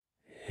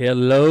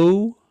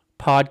Hello,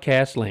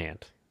 podcast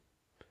land.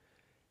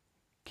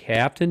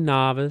 Captain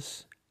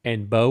Novice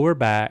and Bo are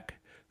back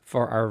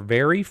for our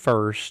very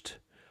first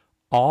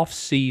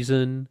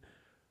off-season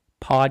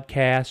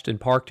podcast in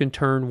Parkton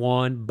Turn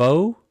 1.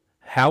 Bo,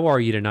 how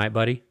are you tonight,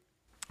 buddy?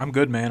 I'm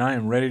good, man. I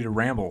am ready to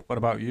ramble. What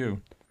about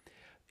you?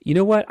 You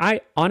know what? I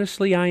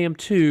am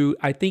too.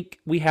 I think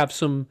we have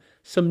some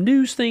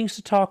news things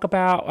to talk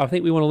about. I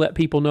think we want to let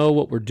people know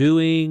what we're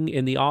doing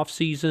in the off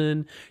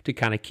season to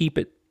kind of keep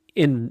it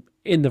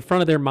in the front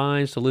of their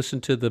minds to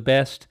listen to the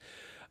best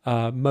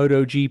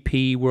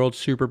MotoGP, World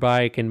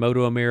Superbike, and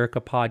Moto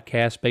America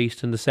podcast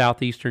based in the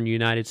southeastern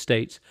United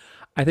States.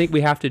 I think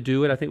we have to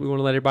do it. I think we want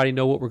to let everybody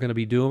know what we're going to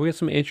be doing. We got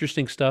some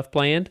interesting stuff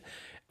planned.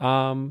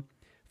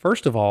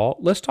 First of all,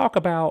 let's talk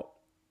about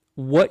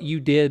what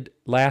you did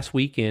last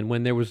weekend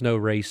when there was no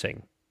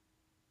racing.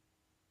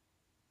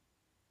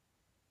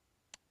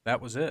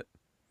 That was it.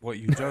 What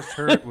you just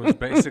heard was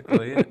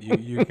basically it.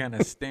 You kind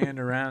of stand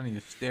around and you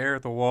stare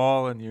at the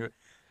wall and you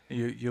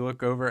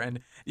look over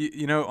and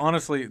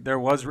honestly there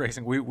was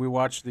racing. We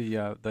watched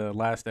the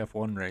last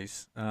F1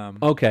 race.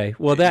 Okay,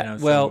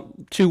 well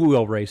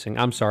two-wheel racing.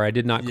 I'm sorry, I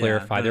did not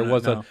clarify. No, there no,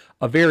 was no.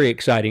 a very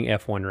exciting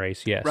F1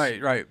 race. Yes.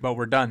 Right. But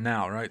we're done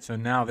now, right? So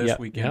now this Yep,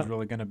 weekend's yep.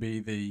 really going to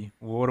be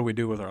what do we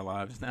do with our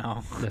lives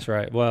now? That's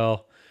right.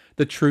 Well,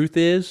 the truth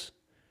is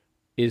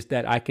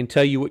that I can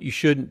tell you what you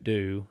shouldn't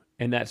do,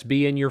 and that's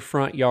be in your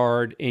front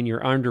yard in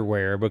your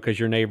underwear because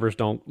your neighbors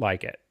don't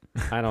like it.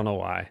 I don't know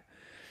why.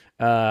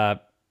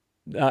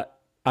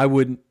 I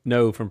wouldn't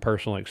know from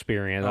personal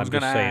experience. I was I'm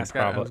going to just saying ask.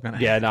 probably. I was going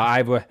to Yeah,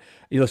 no,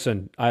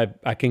 listen,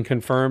 I can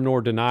confirm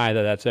nor deny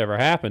that that's ever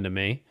happened to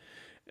me.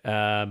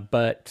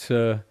 But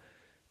there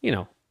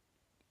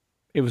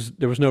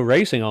was no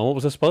racing on. What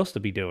was I supposed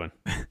to be doing?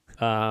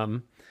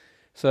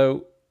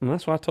 So and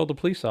that's what I told the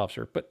police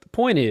officer. But the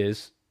point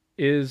is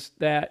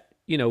that,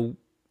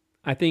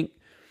 I think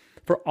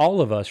for all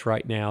of us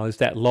right now is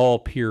that lull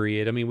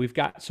period. I mean, we've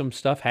got some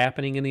stuff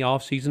happening in the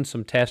off season,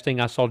 some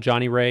testing. I saw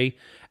Johnny Ray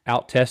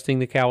out testing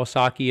the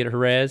Kawasaki at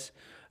Jerez.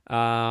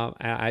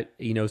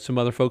 Some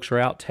other folks are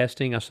out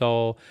testing. I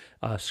saw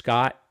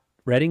Scott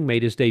Redding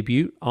made his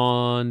debut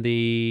on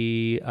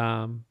the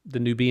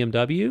new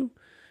BMW.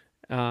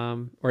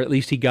 Or at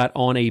least he got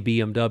on a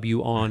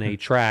BMW on a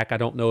track. I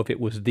don't know if it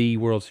was the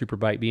World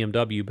Superbike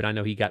BMW, but I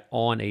know he got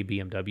on a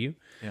BMW.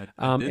 Yeah,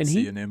 I did and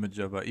see an image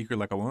of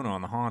Iker Lecuona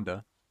on the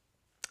Honda.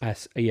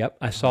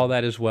 I saw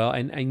that as well.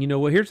 And you know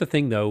what? Here's the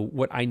thing, though.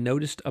 What I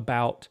noticed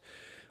about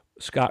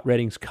Scott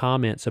Redding's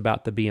comments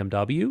about the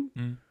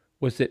BMW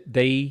was that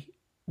they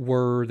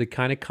were the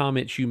kind of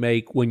comments you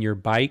make when your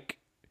bike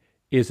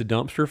is a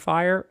dumpster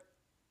fire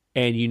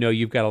and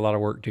you've got a lot of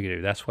work to do.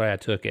 That's why I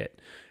took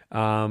it.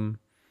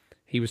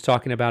 He was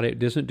talking about it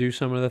doesn't do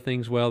some of the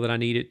things well that I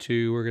need it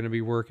to. We're going to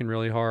be working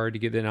really hard to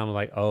get there. And I'm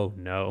like, oh,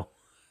 no.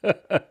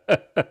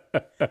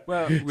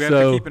 Well, we have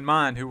to keep in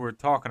mind who we're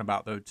talking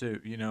about, though, too.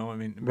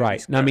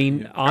 Right. Scott,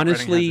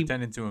 Honestly, has a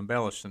tendency to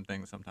embellish some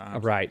things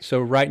sometimes. Right. So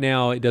right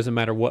now, it doesn't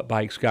matter what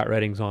bike Scott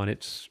Redding's on.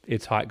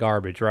 It's hot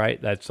garbage,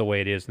 right? That's the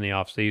way it is in the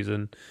off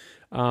season.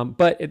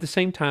 But at the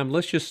same time,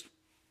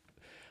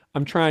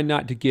 I'm trying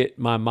not to get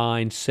my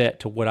mind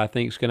set to what I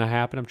think is going to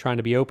happen. I'm trying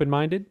to be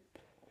open-minded.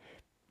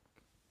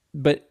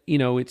 But,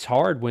 it's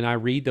hard when I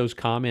read those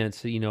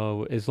comments,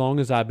 as long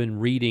as I've been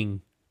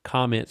reading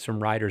comments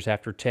from riders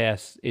after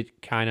tests, it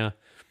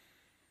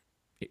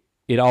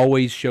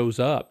always shows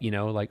up,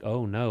 like,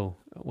 oh no,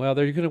 well,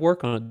 they're going to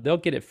work on it. They'll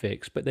get it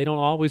fixed, but they don't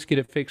always get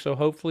it fixed. So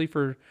hopefully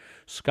for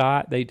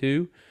Scott, they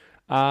do.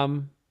 Have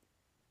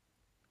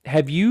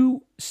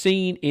you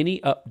seen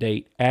any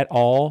update at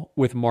all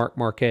with Marc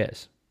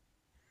Marquez?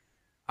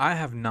 I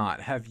have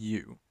not. Have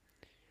you?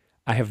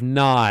 I have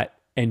not.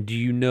 And do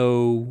you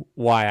know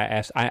why I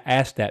asked? I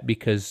asked that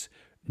because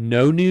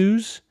no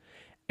news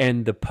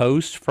and the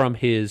posts from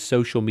his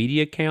social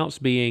media accounts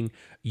being,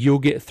 you'll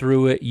get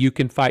through it, you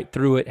can fight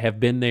through it, have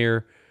been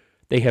there.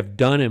 They have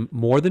done it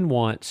more than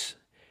once.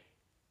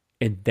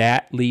 And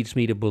that leads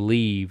me to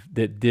believe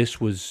that this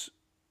was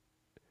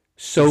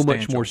so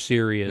much more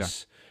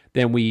serious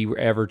than we were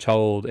ever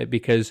told.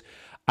 Because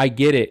I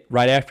get it.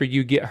 Right after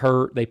you get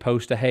hurt, they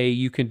post hey,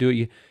 you can do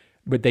it.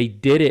 But they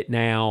did it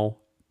now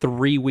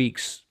 3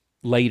 weeks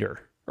later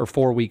or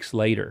 4 weeks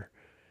later.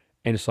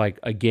 And it's like,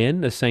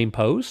 again, the same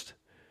post?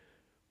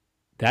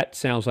 That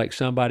sounds like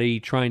somebody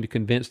trying to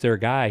convince their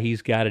guy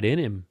he's got it in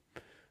him.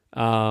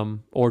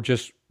 Or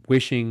just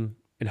wishing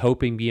and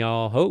hoping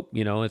beyond hope.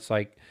 It's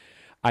like,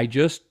 I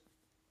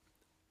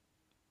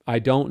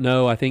don't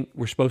know. I think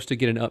we're supposed to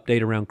get an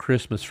update around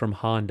Christmas from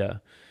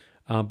Honda.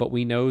 But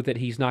we know that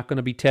he's not going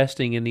to be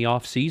testing in the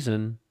off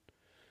season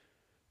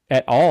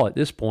at all at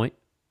this point.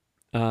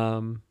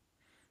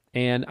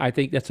 And I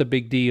think that's a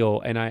big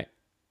deal. And it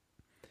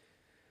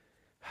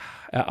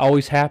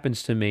always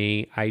happens to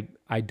me.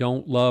 I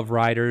don't love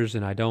riders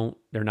and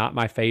they're not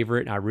my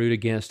favorite and I root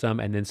against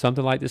them. And then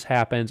something like this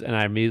happens and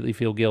I immediately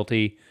feel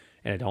guilty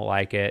and I don't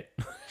like it.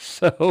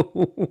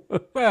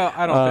 Well,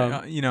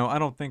 I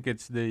don't think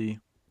it's the.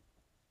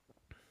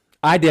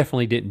 I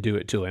definitely didn't do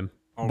it to him.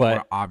 Oh, well,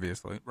 But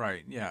obviously,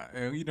 right?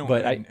 Yeah, you don't,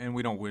 but I and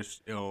we don't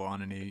wish ill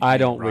on I any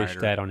don't wish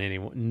rider. that on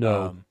anyone.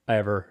 No, Um,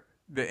 ever.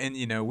 and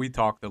we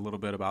talked a little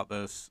bit about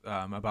this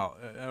about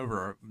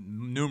over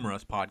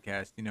numerous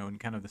podcasts, and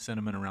kind of the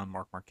sentiment around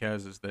Mark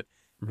Marquez is that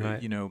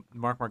Right.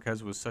 Mark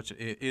Marquez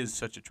is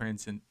such a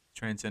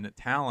transcendent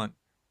talent,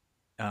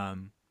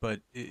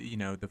 but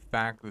the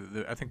fact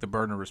that I think the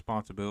burden of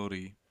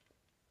responsibility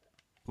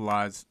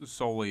lies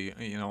solely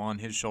on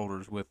his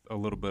shoulders, with a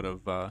little bit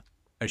of a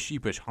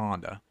sheepish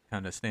Honda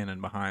kind of standing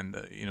behind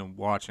the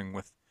watching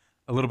with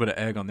a little bit of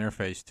egg on their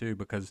face too,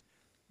 because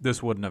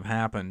this wouldn't have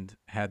happened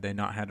had they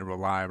not had to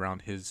rely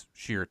around his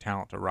sheer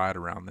talent to ride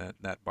around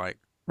that bike.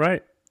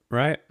 Right.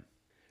 Right.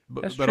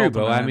 That's But true,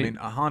 Bo. ultimately, I I mean, mean,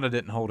 a Honda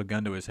didn't hold a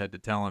gun to his head to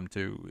tell him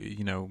to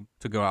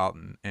to go out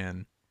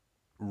and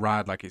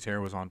ride like his hair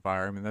was on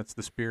fire. I mean, that's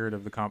the spirit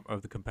of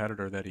the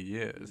competitor that he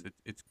is.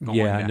 It's going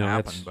yeah, to no,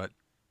 happen, that's but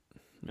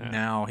yeah.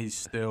 now he's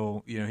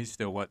still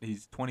what,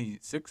 he's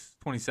 26,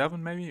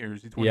 27 maybe, or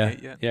is he Yeah.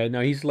 28 yet? Yeah,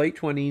 no, he's late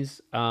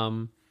 20s.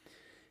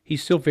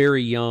 He's still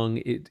very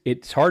young.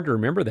 It's hard to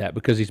remember that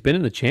because he's been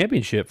in the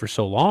championship for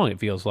so long, it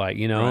feels like,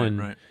 Right, and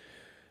right.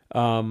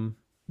 um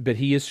but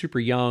he is super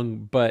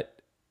young,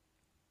 but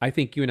I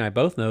think you and I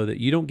both know that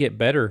you don't get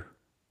better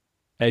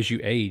as you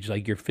age.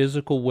 Like your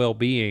physical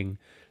well-being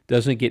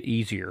doesn't get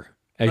easier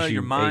Well, as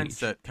your you age.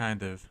 mindset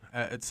kind of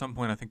at some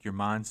point, I think your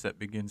mindset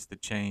begins to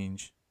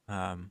change.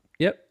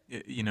 Yep.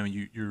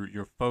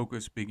 Your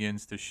focus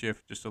begins to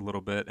shift just a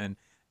little bit, and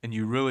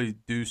you really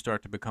do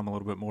start to become a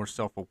little bit more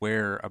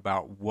self-aware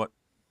about what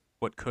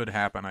could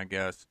happen, I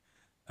guess.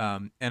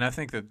 And I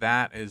think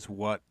that is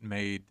what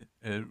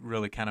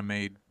really kind of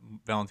made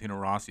Valentino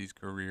Rossi's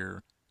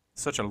career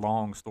such a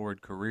long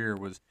storied career.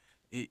 Was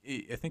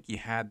I think he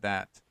had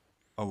that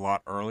a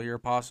lot earlier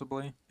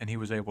possibly, and he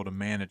was able to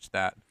manage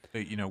that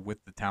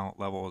with the talent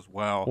level as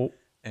well, Well,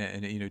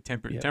 and yep.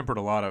 tempered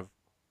a lot of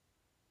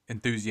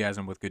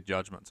enthusiasm with good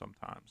judgment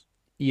sometimes.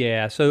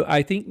 Yeah, so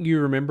I think you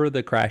remember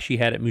the crash he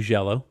had at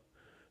Mugello,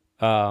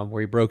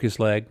 where he broke his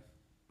leg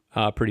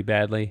pretty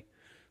badly.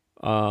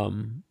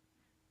 Um,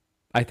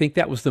 I think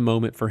that was the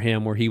moment for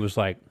him where he was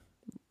like,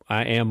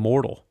 "I am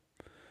mortal,"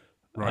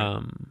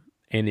 Right.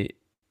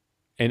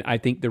 and I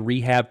think the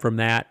rehab from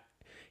that,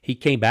 he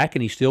came back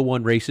and he still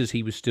won races.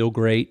 He was still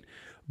great,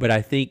 but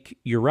I think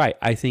you're right.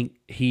 I think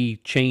he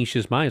changed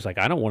his mind. He's like,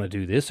 "I don't want to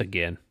do this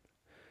again.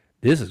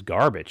 This is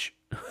garbage,"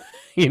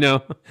 you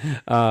know.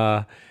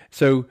 Uh,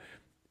 so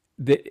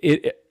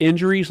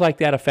injuries like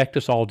that affect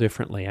us all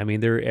differently. I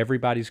mean,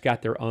 everybody's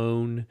got their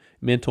own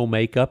mental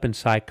makeup and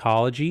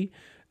psychology,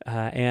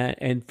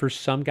 and for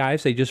some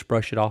guys, they just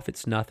brush it off.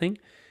 It's nothing,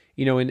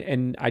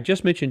 And I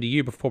just mentioned to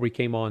you before we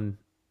came on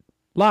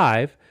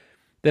live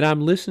that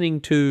I'm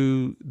listening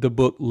to the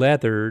book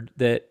Leathered,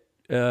 that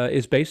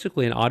is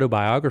basically an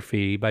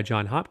autobiography by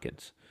John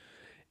Hopkins,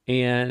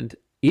 and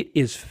it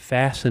is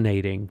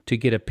fascinating to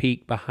get a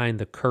peek behind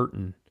the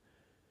curtain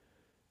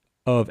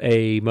of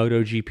a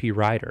MotoGP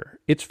rider.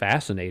 It's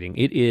fascinating.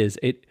 It is.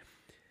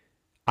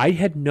 I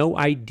had no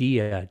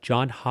idea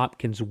John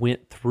Hopkins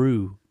went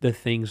through the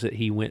things that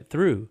he went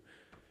through.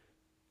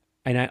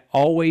 And I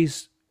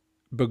always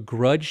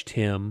begrudged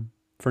him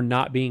for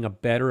not being a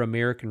better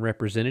American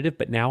representative,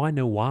 but now I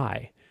know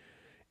why.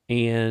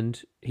 And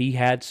he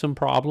had some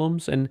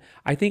problems. And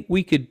I think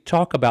we could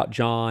talk about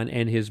John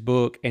and his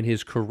book and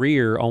his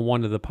career on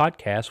one of the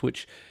podcasts,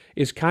 which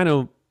is kind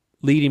of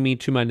leading me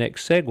to my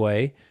next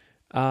segue,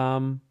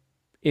 um,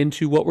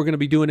 into what we're going to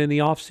be doing in the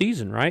off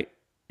season, right?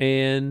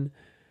 And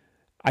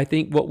I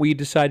think what we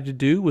decided to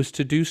do was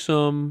to do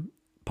some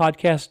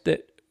podcasts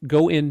that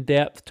go in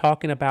depth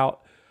talking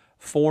about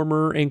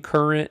former and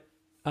current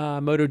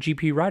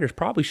MotoGP riders,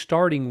 probably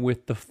starting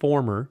with the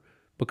former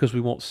because we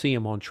won't see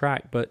them on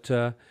track. But,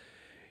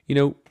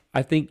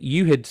 I think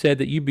you had said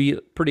that you'd be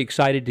pretty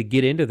excited to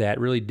get into that,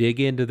 really dig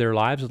into their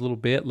lives a little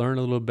bit, learn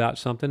a little about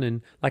something,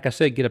 and like I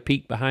said, get a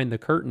peek behind the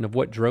curtain of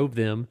what drove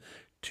them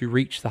to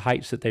reach the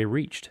heights that they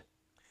reached.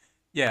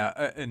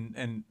 Yeah,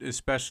 and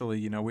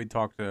especially we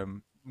talked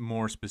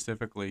more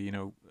specifically.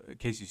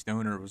 Casey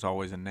Stoner was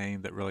always a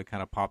name that really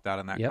kind of popped out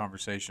in that Yep.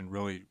 conversation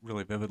really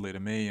really vividly to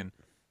me. And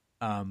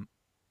um,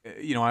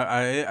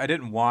 I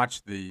didn't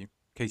watch the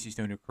Casey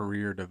Stoner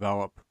career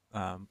develop,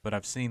 but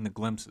I've seen the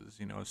glimpses.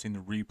 I've seen the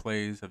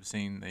replays. I've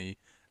seen the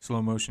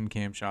slow motion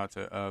cam shots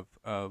of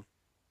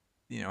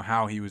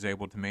how he was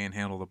able to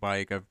manhandle the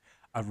bike.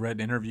 I've read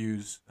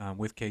interviews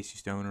with Casey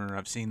Stoner.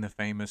 I've seen the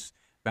famous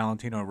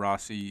Valentino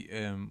Rossi,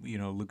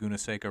 Laguna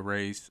Seca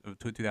race of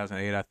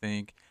 2008, I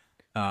think.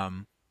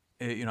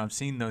 I've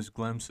seen those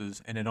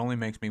glimpses, and it only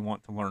makes me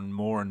want to learn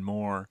more and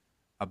more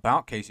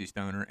about Casey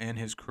Stoner and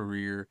his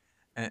career,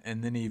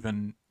 and then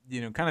even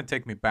kind of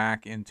take me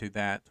back into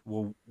that.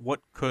 Well,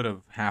 what could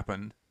have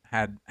happened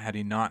had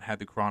he not had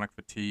the chronic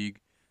fatigue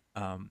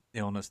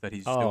illness that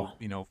he's still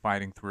Oh,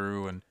 fighting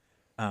through, and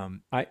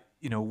um, I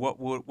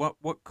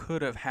what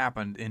could have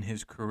happened in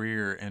his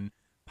career, and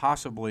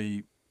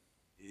possibly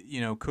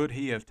could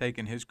he have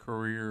taken his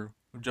career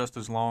just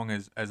as long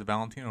as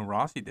Valentino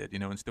Rossi did,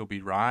 and still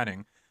be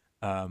riding?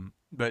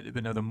 But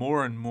no, the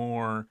more and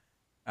more,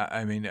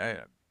 I mean,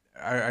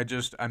 I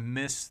just I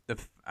miss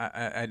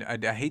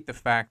I hate the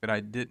fact that I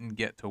didn't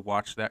get to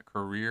watch that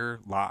career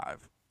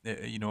live.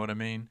 You know what I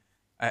mean?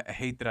 I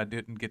hate that I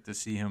didn't get to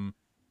see him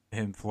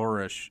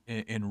flourish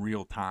in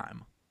real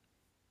time.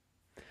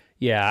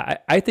 Yeah,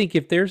 I think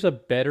if there's a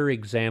better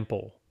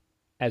example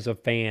as a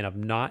fan of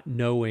not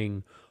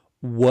knowing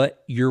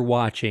what you're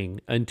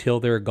watching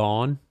until they're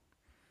gone,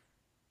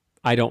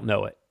 I don't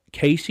know it.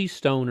 Casey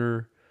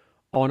Stoner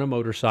on a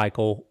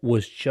motorcycle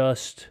was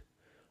just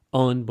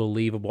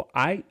unbelievable.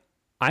 I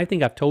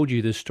think I've told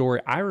you this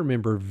story. I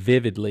remember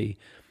vividly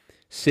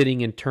sitting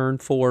in turn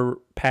 4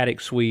 paddock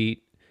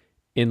suite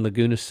in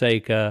Laguna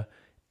Seca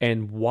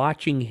and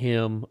watching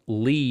him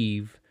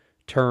leave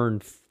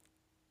turn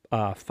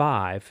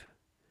 5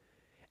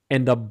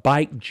 and the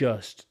bike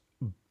just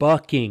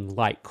bucking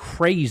like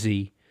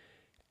crazy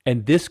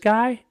and this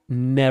guy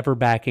never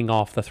backing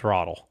off the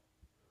throttle.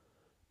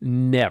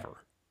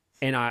 Never.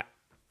 And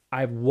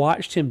I've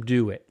watched him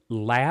do it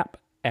lap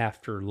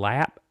after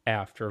lap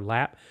after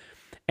lap.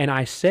 And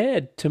I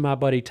said to my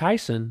buddy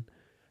Tyson,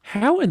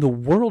 how in the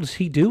world is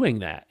he doing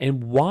that?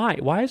 And why?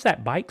 Why is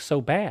that bike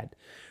so bad?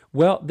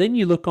 Well, then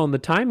you look on the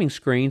timing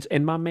screens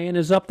and my man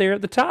is up there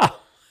at the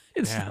top.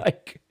 It's Yeah.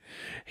 like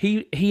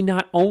he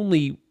not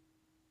only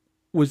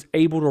was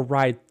able to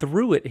ride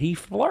through it, he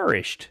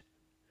flourished.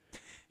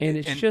 And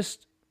it's And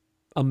just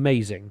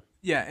amazing.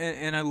 yeah,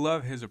 and I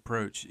love his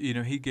approach. You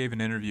know, he gave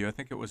an interview. I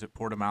think it was at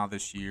Portimao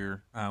this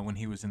year when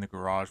he was in the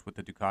garage with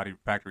the Ducati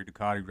factory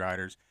Ducati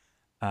riders,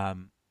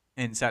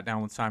 and sat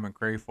down with Simon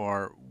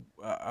Crafar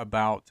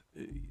about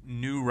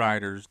new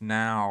riders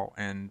now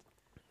and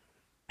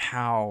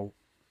how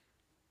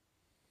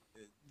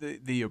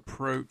the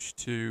approach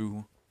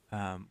to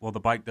well, the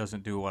bike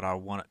doesn't do what I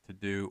want it to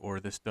do, or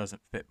this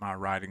doesn't fit my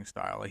riding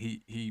style.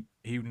 He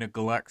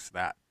neglects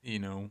that, you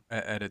know,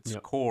 at its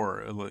Yep.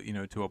 core, you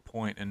know, to a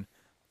point,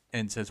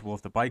 and says, well,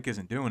 if the bike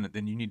isn't doing it,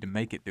 then you need to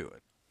make it do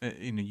it.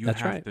 You know, you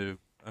That's have right. to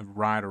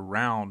ride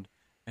around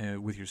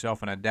with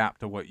yourself and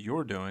adapt to what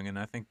you're doing. And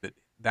I think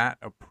that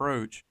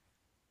approach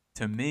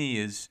to me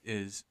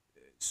is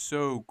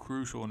so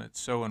crucial and it's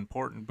so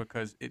important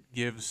because it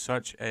gives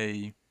such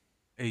a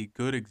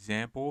good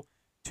example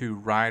to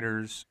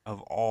riders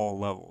of all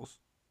levels.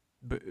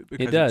 It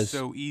Because it's does.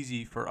 so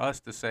easy for us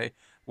to say,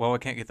 well, I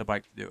can't get the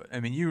bike to do it. I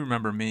mean, you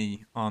remember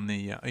me on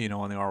the you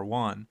know, on the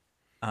R1,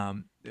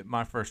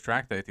 my first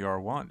track day at the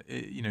R1.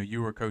 You know,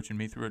 you were coaching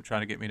me through it,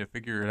 trying to get me to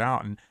figure it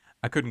out, and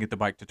I couldn't get the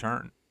bike to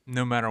turn.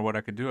 No matter what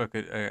I could do, I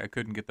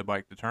couldn't get the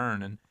bike to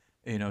turn, and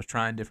you know, I was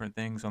trying different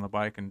things on the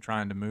bike and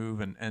trying to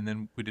move, and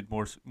then we did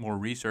more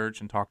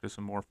research and talked to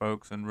some more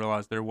folks and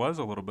realized there was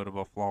a little bit of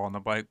a flaw on the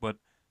bike, but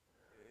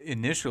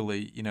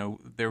initially, you know,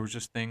 there was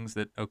just things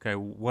that, okay,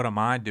 what am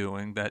I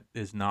doing that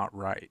is not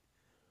right?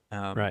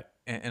 Right.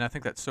 And I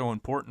think that's so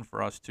important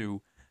for us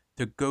to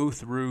go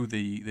through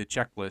the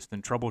checklist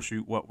and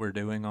troubleshoot what we're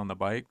doing on the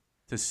bike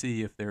to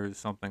see if there is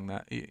something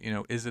that you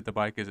know, is it the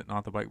bike, is it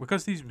not the bike?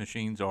 Because these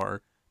machines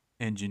are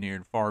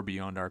engineered far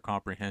beyond our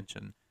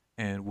comprehension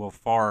and will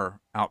far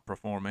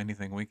outperform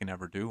anything we can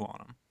ever do on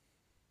them.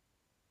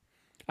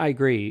 I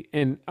agree.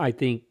 And I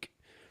think,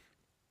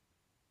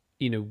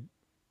 you know,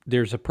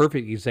 there's a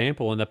perfect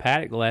example in the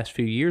paddock the last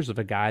few years of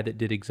a guy that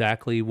did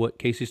exactly what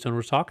Casey Stone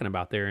was talking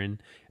about there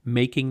and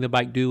making the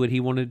bike do what he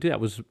wanted to do. That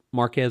was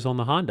Marquez on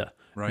the Honda.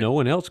 Right. No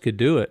one else could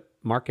do it.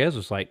 Marquez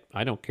was like,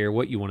 I don't care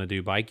what you want to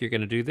do, bike, you're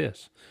going to do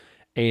this.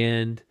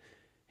 And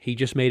he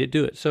just made it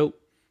do it. So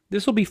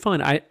this will be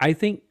fun. I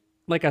think,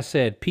 like I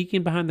said,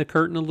 peeking behind the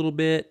curtain a little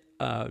bit,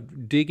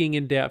 digging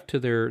in depth to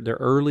their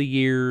early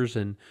years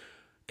and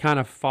kind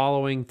of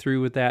following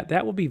through with that.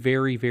 That will be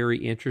very, very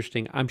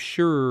interesting. I'm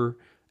sure.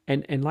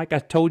 And like I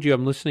told you,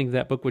 I'm listening to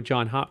that book with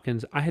John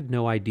Hopkins. I had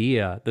no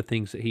idea the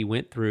things that he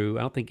went through.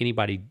 I don't think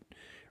anybody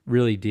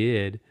really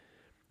did.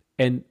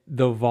 And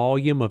the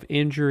volume of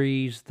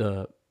injuries,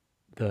 the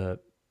the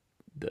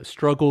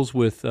struggles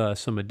with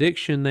some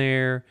addiction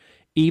there,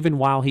 even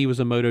while he was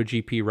a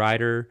MotoGP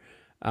rider,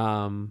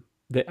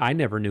 that I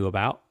never knew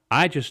about.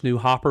 I just knew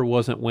Hopper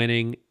wasn't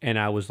winning, and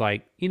I was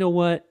like, you know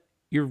what?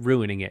 You're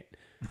ruining it.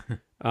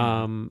 Hmm.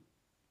 Um,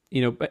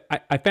 but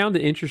I found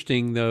it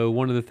interesting, though.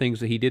 One of the things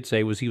that he did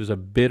say was he was a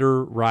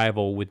bitter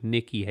rival with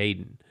Nicky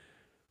Hayden.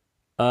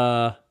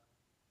 Uh,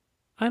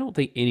 I don't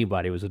think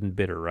anybody was a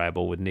bitter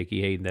rival with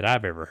Nicky Hayden that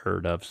I've ever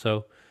heard of.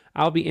 So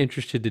I'll be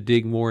interested to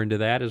dig more into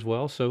that as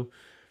well. So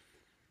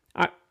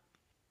I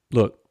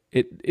look,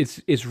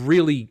 it's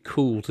really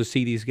cool to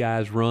see these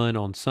guys run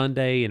on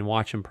Sunday and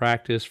watch them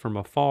practice from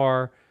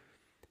afar.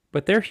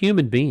 But they're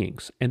human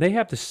beings and they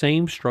have the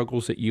same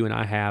struggles that you and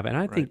I have. And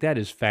I Right. think that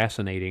is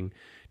fascinating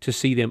to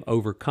see them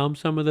overcome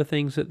some of the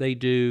things that they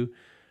do.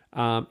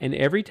 And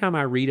every time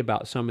I read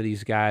about some of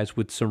these guys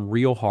with some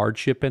real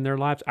hardship in their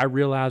lives, I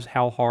realize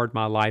how hard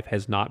my life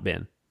has not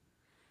been.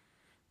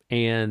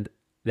 And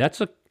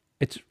that's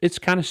it's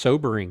kind of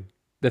sobering,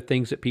 the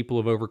things that people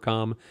have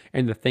overcome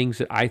and the things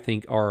that I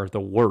think are the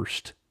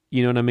worst.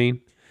 You know what I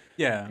mean?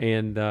 Yeah.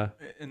 And And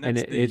and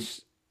that's it, the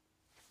it's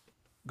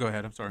go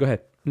ahead. I'm sorry. go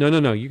ahead. No, no,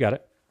 no. You got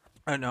it.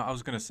 No, I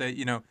was gonna say,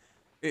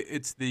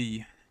 it's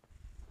the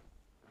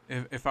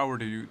if I were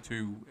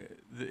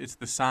it's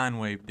the sine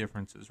wave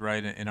differences,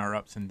 right, in our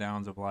ups and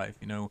downs of life.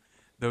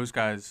 Those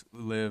guys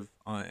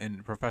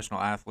and professional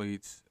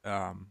athletes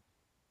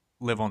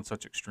live on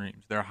such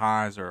extremes. Their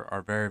highs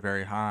are very,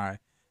 very high,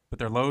 but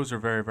their lows are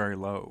very, very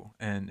low.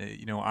 And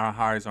our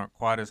highs aren't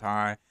quite as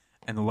high,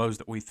 and the lows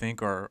that we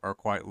think are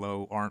quite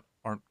low aren't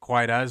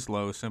quite as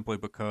low, simply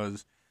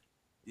because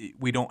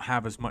we don't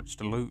have as much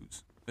to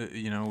lose.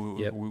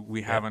 Yep. We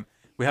Yep. haven't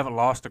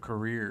lost a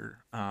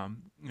career.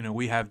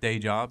 We have day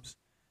jobs,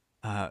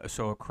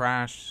 so a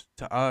crash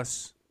to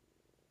us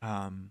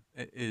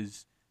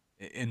is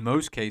in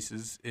most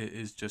cases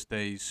is just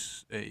I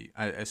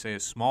say a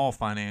small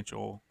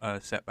financial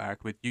setback,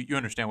 but you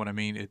understand what I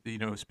mean.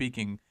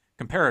 Speaking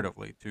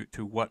comparatively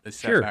to what a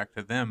Sure. setback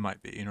to them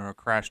might be, a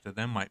crash to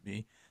them might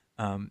be,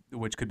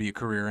 which could be a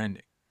career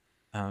ending.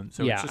 So it's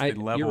Yeah. just the You're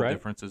level right.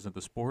 differences of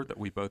the sport that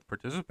we both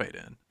participate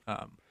in.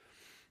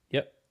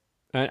 Yep.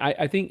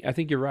 I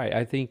think you're right.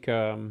 I think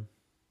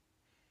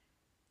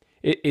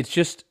it's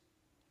just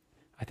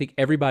I think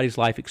everybody's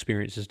life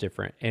experience is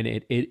different, and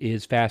it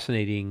is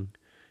fascinating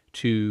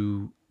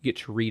to get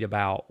to read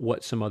about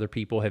what some other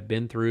people have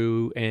been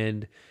through,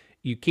 and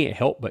you can't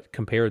help but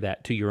compare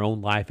that to your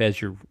own life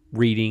as you're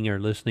reading or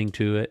listening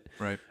to it.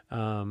 Right.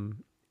 And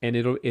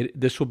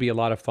this will be a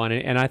lot of fun,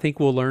 and I think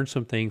we'll learn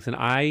some things. And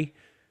I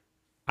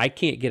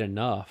can't get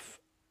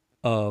enough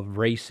of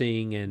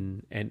racing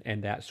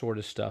and that sort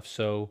of stuff.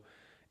 So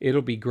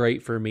it'll be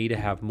great for me to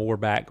have more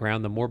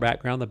background. The more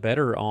background, the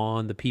better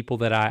on the people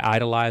that I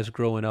idolized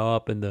growing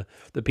up and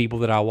the people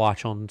that I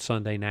watch on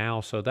Sunday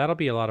now. So that'll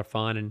be a lot of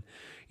fun. And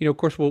of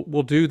course,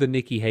 we'll do the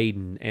Nikki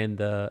Hayden and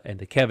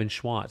the Kevin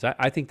Schwantz.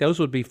 I think those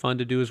would be fun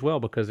to do as well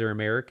because they're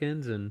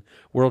Americans and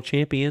world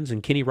champions.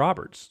 And Kenny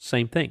Roberts,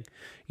 same thing.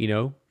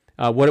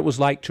 What it was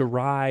like to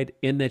ride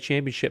in the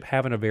championship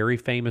having a very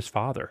famous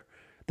father,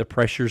 the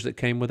pressures that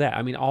came with that.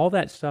 I mean, all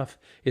that stuff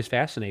is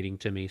fascinating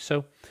to me.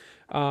 So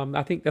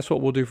I think that's what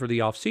we'll do for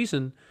the off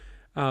season.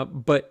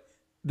 But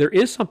there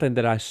is something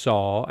that I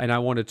saw, and I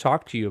want to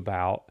talk to you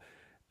about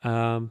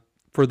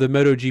for the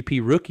MotoGP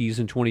rookies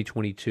in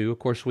 2022. Of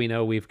course, we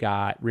know we've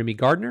got Remy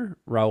Gardner,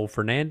 Raul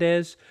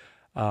Fernandez,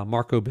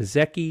 Marco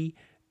Bezzecchi,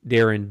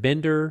 Darren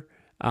Bender.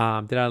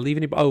 Did I leave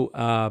any? Oh,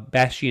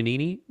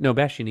 Bastianini. No,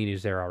 Bastianini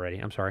is there already.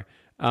 I'm sorry.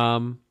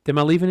 Am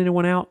I leaving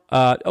anyone out?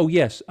 Oh,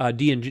 yes,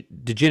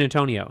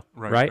 Antonio,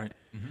 Right. right? Right.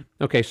 Hmm.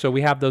 Okay, so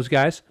we have those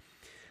guys.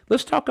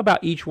 Let's talk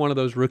about each one of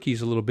those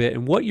rookies a little bit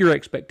and what your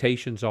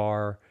expectations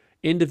are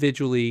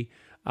individually,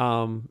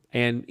 and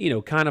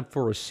kind of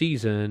for a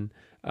season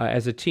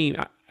as a team.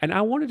 And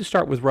I wanted to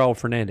start with Raul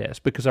Fernandez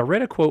because I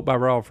read a quote by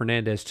Raul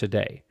Fernandez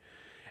today,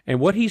 and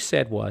what he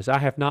said was, "I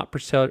have not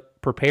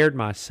prepared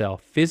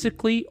myself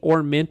physically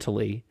or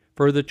mentally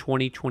for the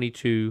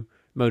 2022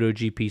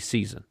 MotoGP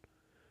season."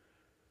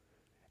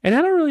 And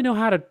I don't really know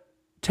how to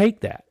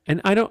take that.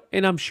 And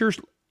I'm sure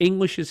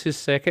English is his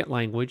second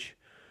language.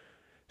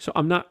 So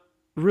I'm not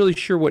really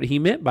sure what he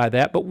meant by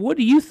that, but what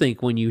do you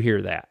think when you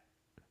hear that?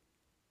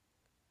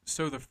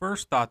 So the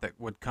first thought that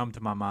would come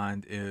to my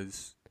mind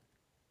is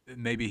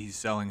maybe he's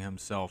selling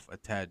himself a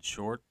tad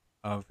short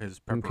of his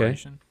Okay.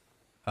 preparation.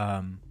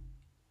 Um,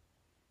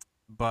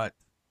 but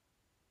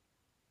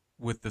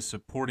with the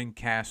supporting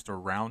cast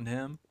around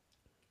him,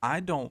 I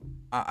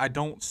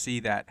don't see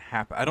that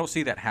happen. I don't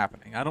see that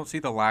happening. I don't see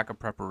the lack of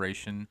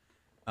preparation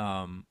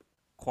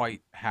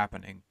quite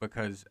happening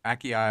because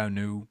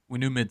we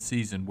knew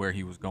mid-season where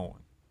he was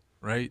going,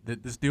 right?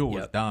 That this deal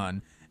was Yep.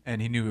 done,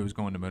 and he knew he was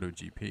going to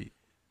MotoGP.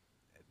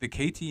 The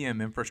KTM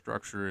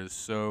infrastructure is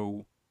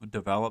so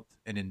developed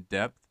and in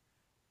depth.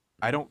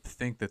 I don't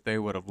think that they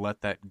would have let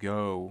that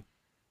go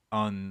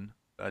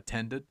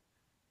unattended.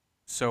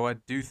 So I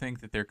do think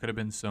that there could have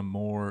been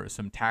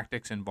some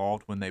tactics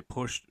involved when they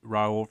pushed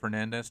Raul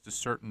Fernandez to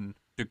certain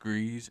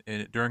degrees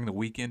during the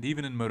weekend,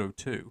 even in Moto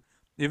 2.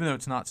 Even though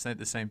it's not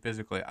the same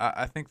physically,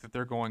 I think that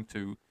they're going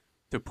to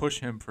push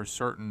him for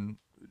certain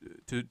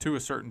to a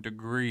certain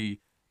degree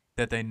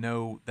that they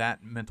know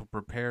that mental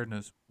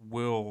preparedness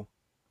will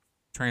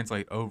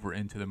translate over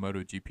into the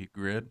MotoGP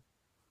grid.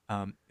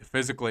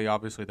 Physically,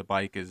 obviously, the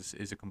bike is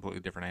a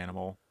completely different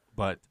animal,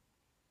 but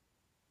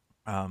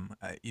um,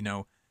 I- you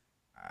know,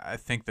 I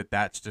think that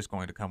that's just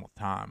going to come with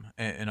time,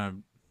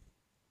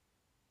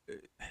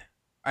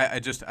 I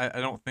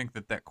don't think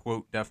that that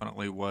quote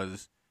definitely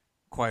was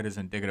quite as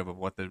indicative of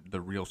what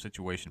the real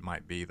situation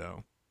might be,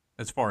 though,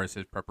 as far as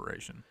his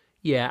preparation.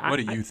 Yeah, What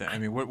do you think? I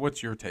mean,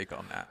 what's your take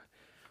on that?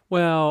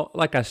 well,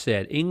 like I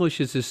said, English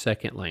is his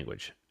second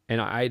language.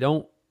 And I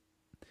don't,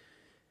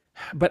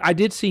 but I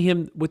did see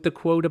him with the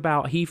quote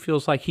about he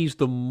feels like he's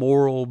the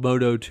moral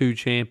Moto 2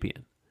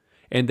 champion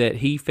and that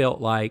he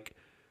felt like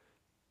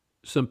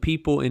some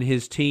people in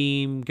his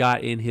team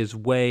got in his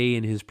way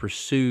in his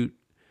pursuit.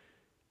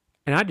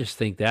 And I just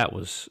think that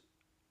was,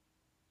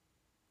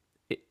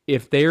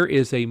 if there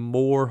is a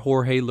more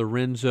Jorge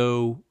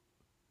Lorenzo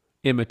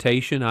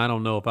imitation, I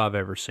don't know if I've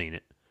ever seen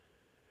it.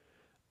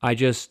 I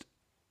just,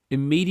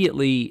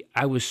 immediately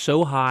I was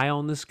so high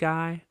on this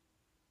guy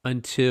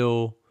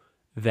until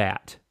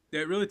that.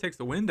 Yeah, it really takes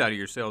the wind out of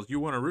your sails. You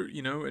want to root,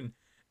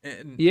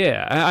 and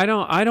Yeah, I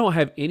don't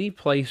have any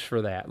place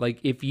for that. Like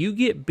if you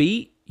get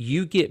beat,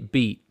 you get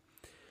beat.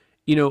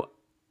 You know,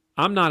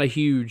 I'm not a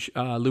huge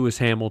Lewis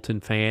Hamilton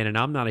fan, and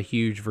I'm not a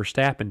huge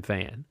Verstappen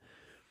fan,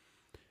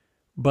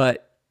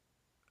 but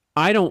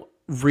I don't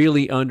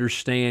really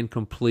understand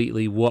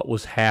completely what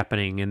was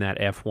happening in that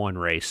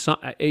F1 race.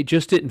 It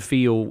just didn't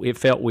feel. It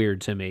felt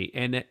weird to me,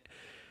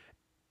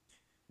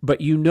 but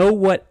you know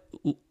what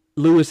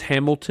Lewis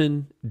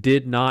Hamilton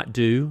did not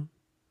do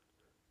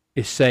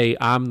is say,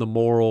 I'm the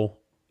moral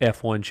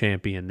F1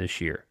 champion this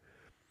year.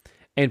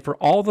 And for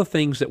all the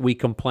things that we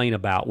complain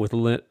about with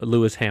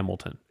Lewis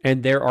Hamilton,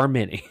 and there are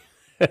many,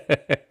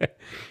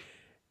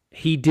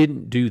 he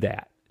didn't do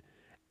that.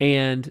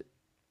 And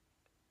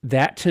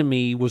that to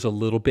me was a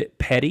little bit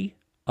petty,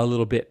 a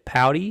little bit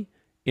pouty,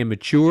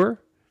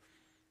 immature.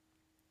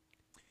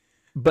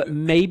 But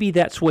maybe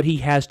that's what he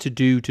has to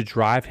do to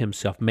drive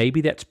himself.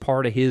 Maybe that's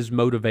part of his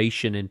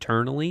motivation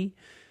internally.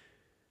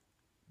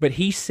 But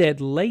he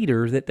said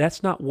later that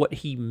that's not what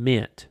he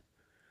meant.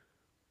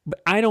 But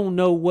I don't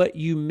know what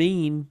you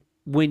mean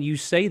when you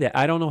say that.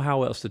 I don't know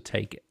how else to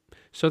take it.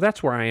 So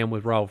that's where I am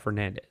with Raul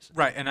Fernandez.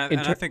 Right, and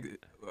I think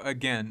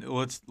again,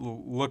 let's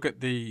look at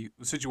the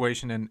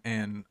situation,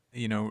 and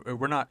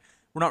we're not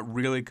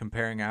really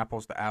comparing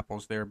apples to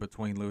apples there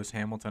between Lewis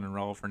Hamilton and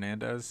Raul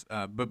Fernandez.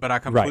 But I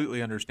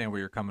completely understand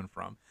where you're coming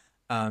from.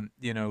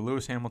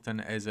 Lewis Hamilton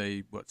is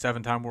a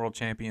 7-time world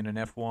champion in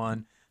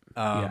F1.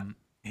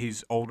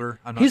 He's older.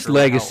 I'm not His sure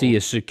legacy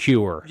is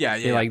secure. Yeah.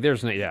 Like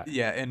there's no.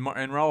 Yeah, and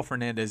Raul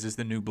Fernandez is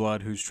the new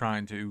blood who's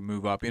trying to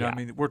move up. I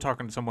mean, we're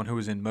talking to someone who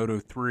was in Moto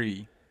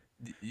 3.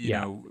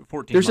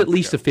 14. There's at months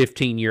least ago. a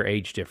 15-year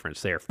age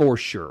difference there for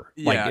sure.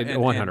 Yeah, like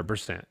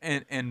 100%.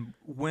 And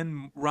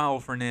when Raul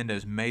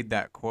Fernandez made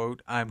that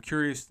quote, I'm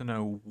curious to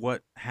know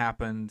what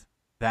happened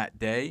that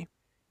day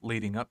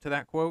leading up to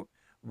that quote.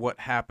 What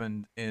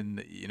happened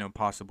in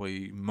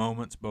possibly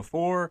moments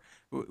before?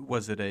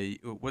 Was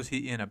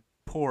he in a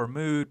poor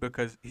mood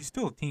because he's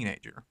still a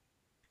teenager?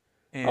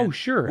 And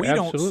sure, we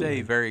absolutely. don't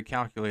say very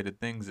calculated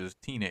things as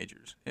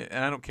teenagers,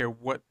 and I don't care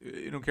what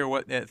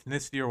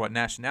ethnicity or what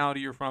nationality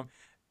you're from.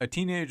 A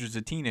teenager is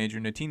a teenager,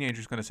 and a teenager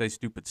is going to say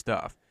stupid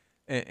stuff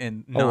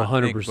and not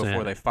 100%. think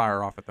before they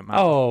fire off at the mouth.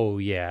 Oh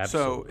yeah,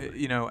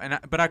 absolutely. So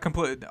but I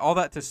completely all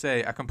that to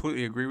say I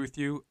completely agree with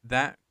you.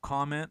 That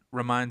comment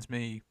reminds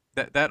me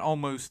that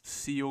almost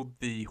sealed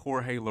the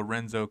Jorge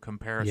Lorenzo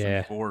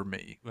comparison for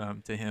me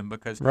to him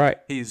because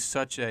he's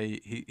such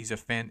he's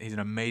an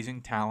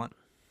amazing talent.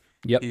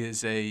 Yep. He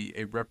is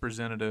a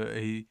representative.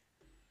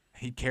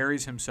 He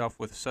carries himself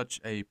with such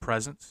a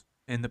presence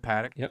in the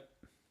paddock. Yep.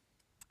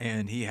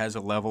 And he has a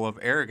level of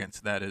arrogance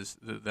that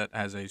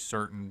has a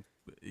certain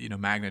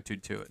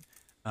magnitude to it.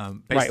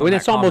 Right. Well,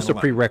 it's almost a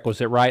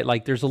prerequisite, right?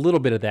 Like there's a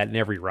little bit of that in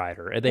every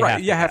rider. They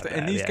have to.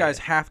 And these guys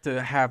have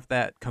to have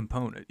that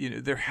component.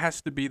 There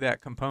has to be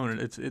that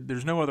component.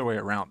 There's no other way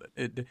around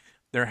it.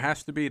 There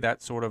has to be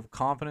that sort of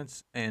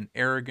confidence and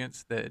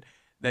arrogance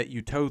that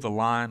you toe the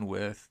line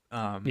with.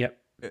 Yep.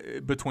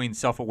 Between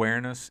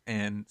self-awareness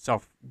and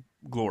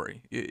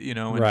self-glory,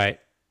 Right.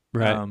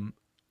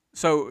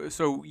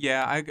 So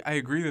yeah, I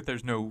agree that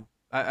there's no,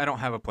 I don't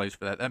have a place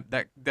for that.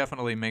 That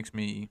definitely makes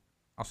me,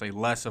 I'll say,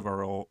 less of a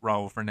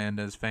Raul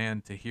Fernandez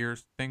fan to hear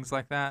things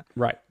like that.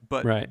 Right.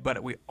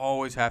 But we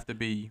always have to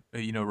be,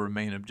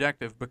 remain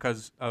objective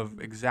because of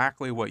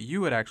exactly what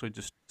you had actually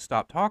just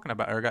stopped talking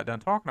about or got done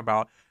talking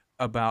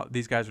about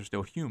these guys are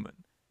still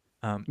human.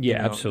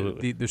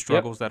 Absolutely. The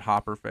struggles that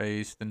Hopper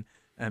faced and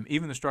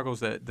even the struggles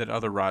that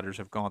other riders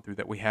have gone through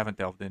that we haven't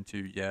delved into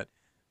yet.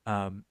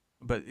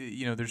 But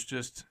there's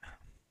just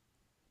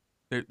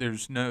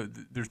there's no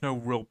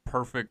real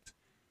perfect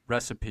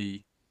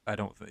recipe. I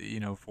don't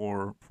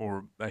for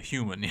a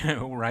human.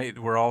 Right?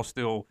 We're all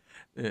still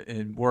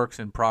in works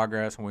in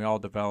progress, and we all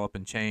develop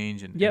and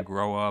change and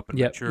grow up and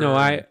mature. No,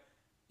 I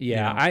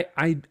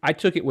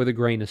took it with a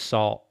grain of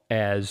salt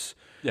as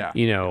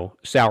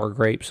sour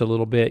grapes a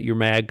little bit. You're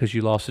mad because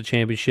you lost the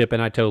championship,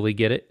 and I totally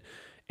get it.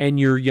 And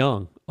you're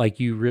young, like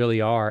you really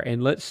are.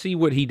 And let's see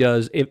what he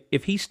does.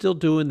 If he's still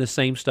doing the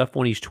same stuff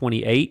when he's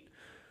 28,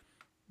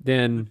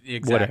 then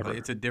whatever.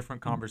 It's a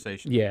different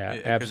conversation. Yeah,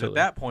 absolutely. Because at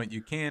that point,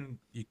 you can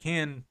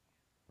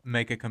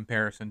make a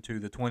comparison to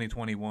the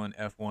 2021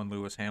 F1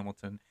 Lewis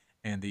Hamilton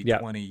and the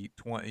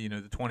 2020,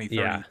 the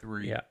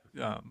 2033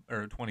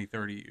 or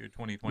 2030 or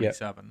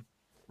 2027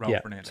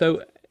 Raul Fernandez.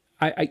 So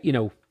I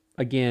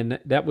again,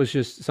 that was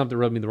just something that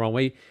rubbed me the wrong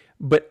way,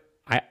 but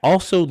I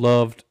also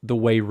loved the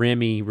way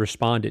Remy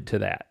responded to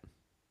that.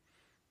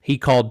 He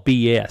called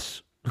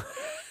BS.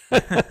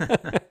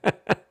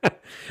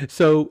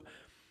 So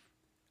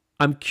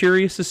I'm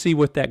curious to see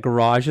what that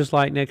garage is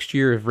like next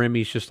year. If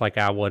Remy's just like,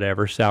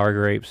 whatever, sour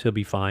grapes, he'll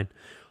be fine.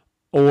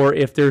 Or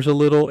if there's a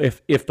little,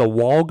 if the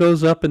wall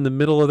goes up in the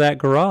middle of that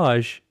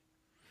garage,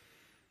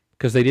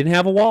 because they didn't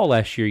have a wall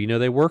last year.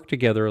 They worked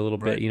together a little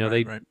bit.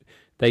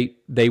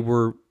 They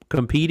were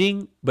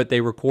competing, but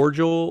they were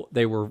cordial.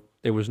 There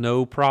was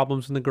no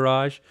problems in the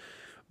garage.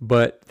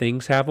 But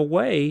things have a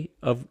way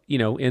of,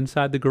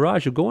 inside the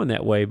garage of going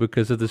that way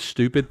because of the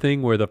stupid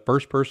thing where the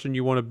first person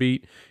you want to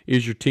beat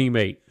is your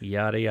teammate.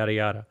 Yada yada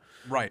yada.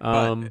 Right,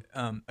 but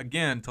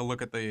again, to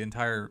look at the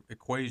entire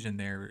equation,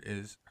 there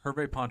is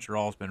Hervé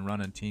Poncharal has been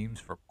running teams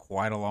for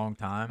quite a long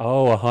time.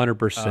 Oh,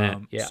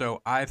 100%. Yeah.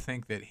 So I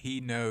think that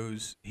he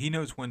knows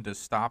when to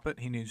stop it.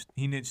 He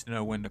needs to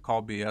know when to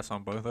call BS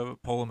on both of it,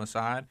 pull them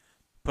aside,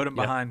 put them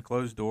Yep. behind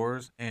closed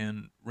doors,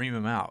 and ream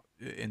them out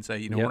and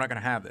say, we're Yep. not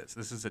going to have this.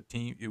 This is a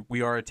team.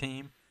 We are a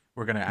team.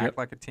 We're going to act Yep.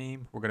 like a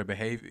team. We're going to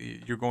behave.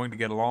 You're going to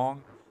get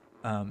along.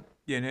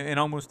 And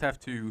almost have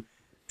to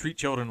treat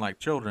children like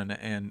children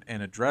and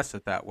address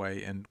it that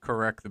way and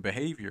correct the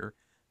behavior.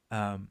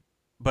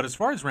 But as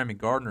far as Remy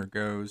Gardner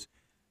goes,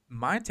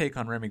 my take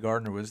on Remy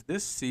Gardner was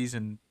this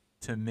season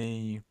to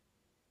me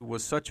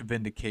was such a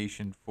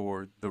vindication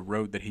for the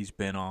road that he's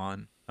been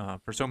on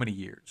for so many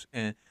years.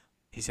 And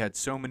he's had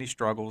so many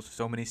struggles,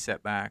 so many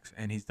setbacks,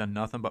 and he's done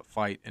nothing but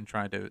fight and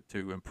try to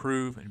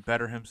improve and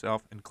better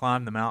himself and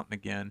climb the mountain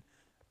again.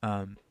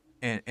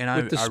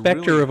 With the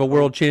specter really of a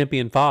world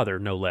champion father,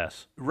 no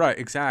less. Right,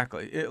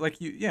 exactly. Like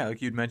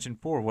you'd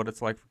mentioned before, what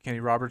it's like for Kenny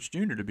Roberts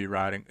Jr. to be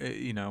riding.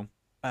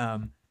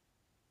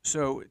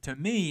 So to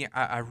me,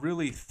 I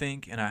really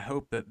think and I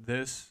hope that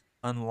this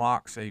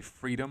unlocks a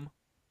freedom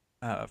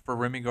for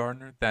Remy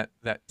Gardner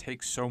that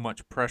takes so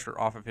much pressure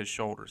off of his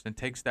shoulders and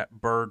takes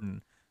that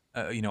burden,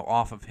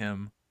 off of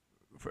him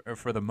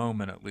for the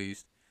moment at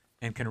least,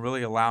 and can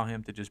really allow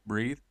him to just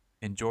breathe,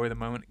 enjoy the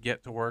moment,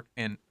 get to work,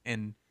 and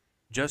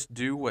just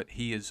do what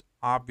he is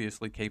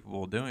obviously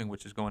capable of doing,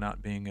 which is going out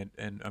and being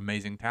an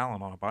amazing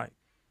talent on a bike.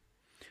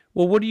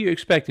 Well, what are you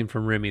expecting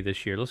from Remy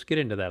this year? Let's get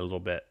into that a little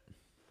bit.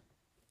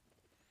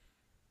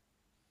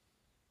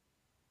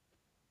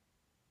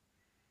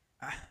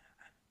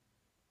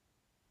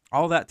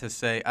 All that to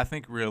say, I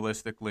think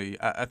realistically,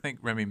 I think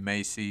Remy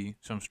may see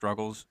some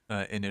struggles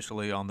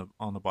initially on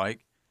the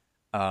bike.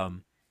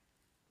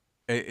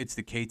 It's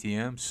the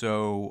KTM,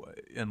 so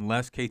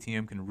unless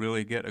KTM can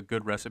really get a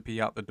good recipe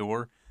out the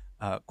door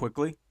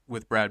quickly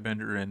with Brad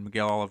Binder and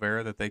Miguel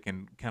Oliveira that they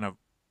can kind of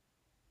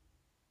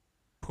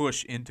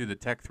push into the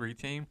Tech 3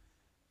 team,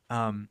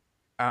 I'm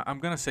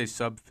going to say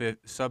sub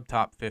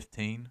top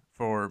 15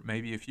 for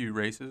maybe a few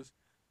races.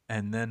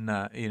 And then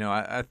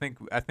I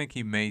think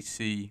he may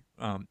see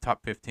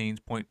top 15s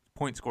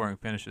point scoring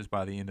finishes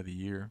by the end of the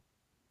year.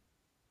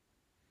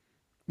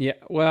 Yeah,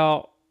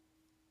 well,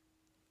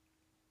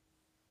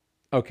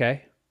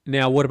 okay.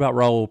 Now, what about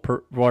Raul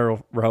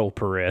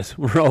Perez,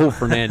 Raul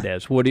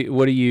Fernandez? What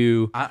are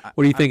you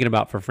thinking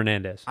about for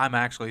Fernandez? I'm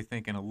actually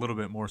thinking a little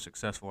bit more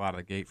successful out of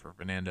the gate for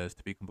Fernandez,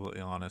 to be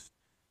completely honest.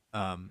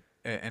 And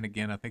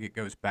again, I think it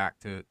goes back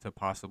to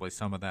possibly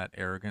some of that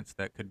arrogance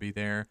that could be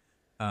there.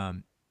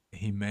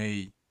 He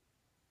may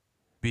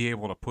be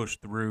able to push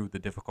through the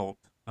difficult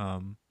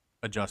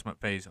adjustment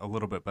phase a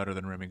little bit better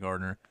than Remy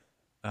Gardner.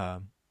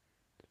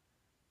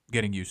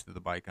 Getting used to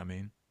the bike, I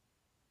mean.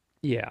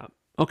 Yeah.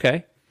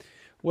 Okay.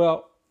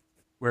 Well,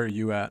 where are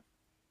you at?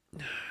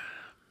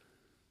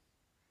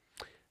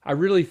 I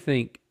really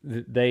think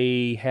that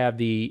they have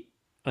the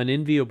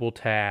unenviable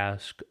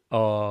task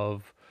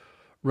of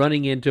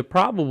running into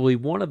probably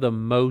one of the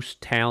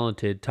most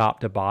talented top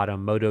to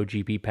bottom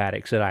MotoGP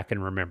paddocks that I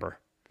can remember.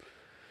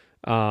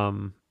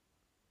 Along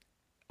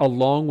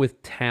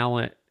with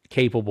talent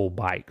capable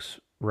bikes,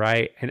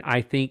 right? And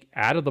I think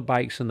out of the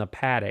bikes in the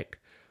paddock,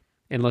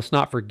 and let's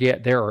not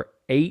forget there are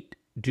 8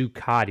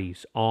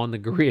 Ducatis on the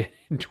grid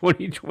in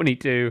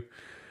 2022.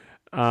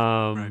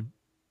 Right.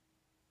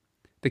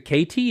 The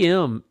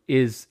KTM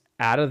is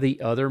out of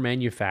the other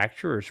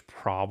manufacturers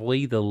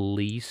probably the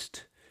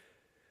least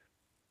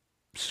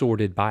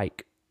sorted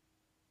bike.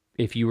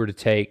 If you were to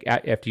take,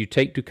 after you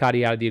take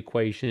Ducati out of the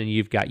equation and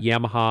you've got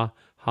Yamaha,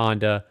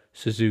 Honda,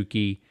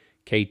 Suzuki,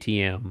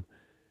 KTM,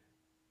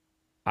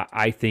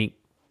 I think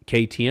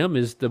KTM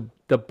is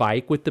the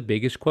bike with the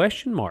biggest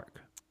question mark.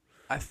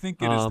 I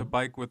think it is the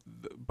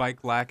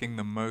bike lacking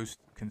the most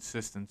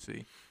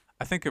consistency.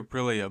 I think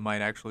Aprilia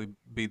might actually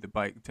be the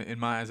bike. In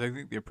my eyes, I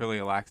think the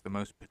Aprilia lacks the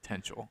most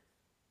potential.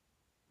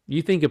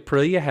 You think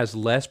Aprilia has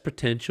less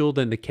potential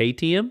than the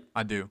KTM?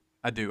 I do.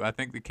 I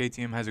think the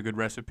KTM has a good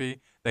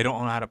recipe. They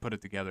don't know how to put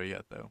it together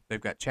yet, though.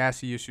 They've got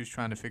chassis issues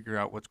trying to figure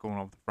out what's going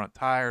on with the front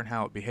tire and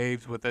how it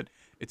behaves with it.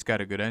 It's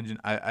got a good engine.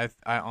 I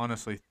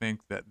honestly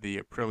think that the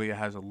Aprilia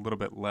has a little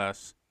bit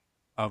less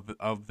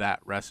of that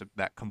recipe,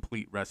 that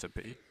complete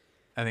recipe.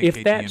 I think If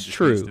KTM that's just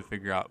true, needs to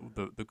figure out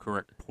the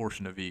correct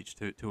portion of each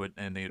to it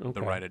and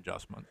the right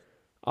adjustment.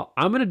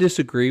 I'm going to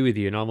disagree with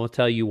you, and I'm going to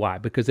tell you why.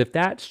 Because if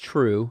that's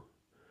true,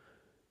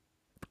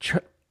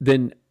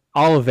 then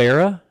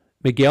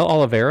Miguel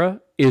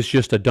Oliveira, is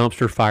just a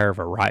dumpster fire of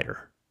a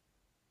rider.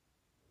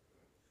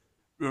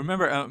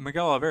 Remember,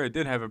 Miguel Oliveira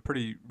did have a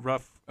pretty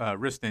rough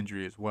wrist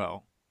injury as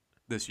well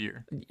this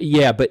year.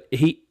 Yeah, but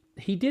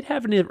he did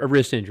have a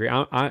wrist injury.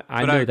 I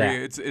But I know agree.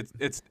 that.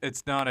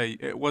 It's not a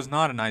it was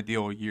not an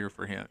ideal year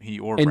for him. He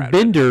or And Brad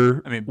Binder.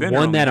 Bender I mean,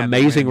 Bender won only that had the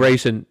amazing random.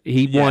 race, and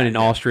he won Yeah, in yeah.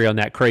 Austria on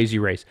that crazy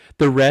race.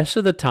 The rest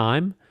of the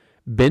time,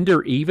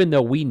 Bender, even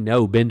though we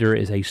know Bender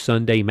is a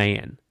Sunday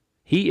man,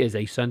 he is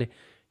a Sunday.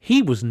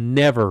 He was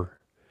never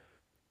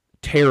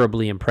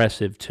terribly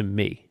impressive to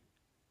me.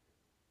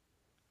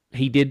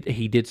 He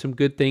did some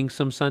good things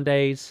some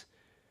Sundays,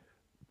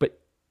 but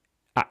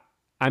I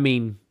I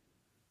mean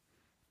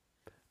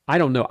I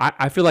don't know.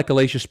 I feel like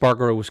Alicia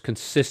Spargo was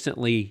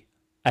consistently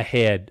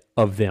ahead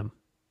of them,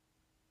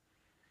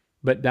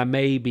 but that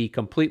may be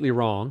completely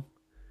wrong.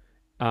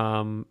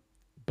 Um,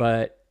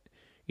 but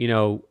you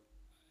know,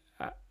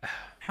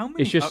 How it's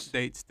many just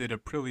updates did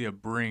Aprilia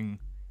bring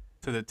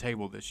to the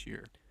table this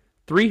year?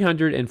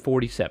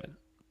 347.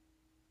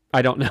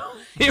 I don't know.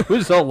 It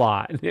was a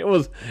lot.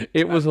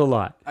 It was a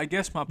lot. I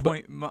guess my But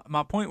point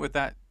my point with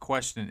that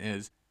question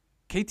is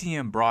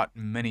KTM brought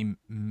many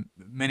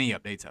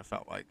updates. I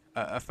felt like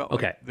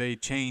okay, they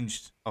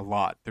changed a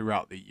lot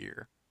throughout the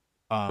year.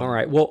 all Um,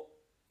 right. Well,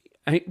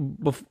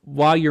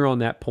 while you're on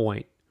that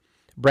point,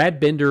 Brad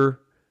Bender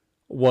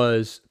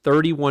was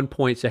 31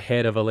 points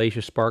ahead of Alicia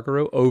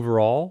Spargaro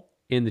overall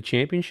in the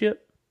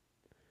championship.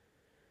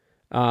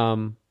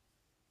 Um,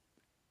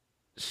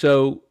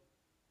 so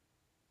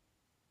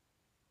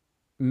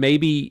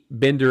maybe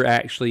Bender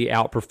actually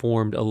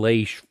outperformed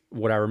Alicia,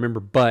 what I remember,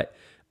 but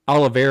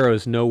Oliveira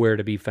is nowhere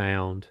to be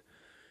found.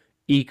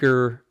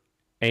 Eker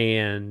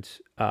and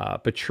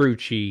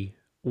Petrucci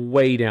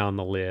way down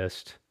the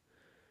list.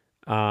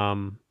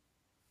 Um,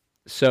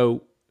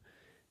 so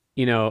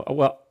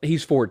well,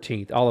 he's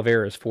 14th.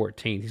 Oliveira is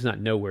 14th. He's not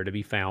nowhere to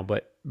be found,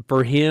 but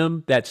for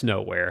him, that's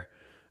nowhere.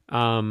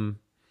 Um,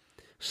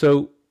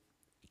 so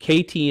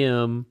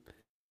KTM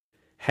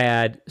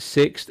had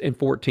 6th and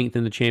 14th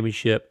in the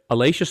championship.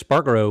 Alicia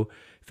Spargaro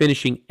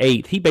finishing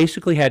 8th. He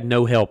basically had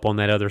no help on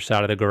that other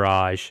side of the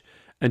garage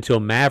until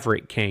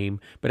Maverick came.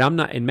 But I'm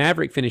not, and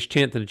Maverick finished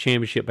 10th in the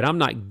championship, but I'm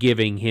not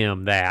giving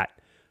him that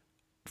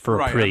for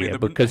right. I mean, Aprilia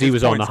because he his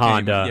was on the points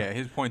came. Honda. Yeah,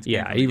 his points came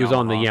Yeah, from the he was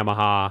on the Yamaha.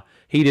 Yamaha.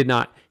 He did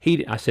not.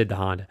 I said the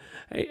Honda.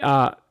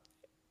 Uh,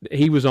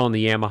 he was on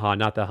the Yamaha,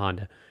 not the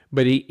Honda.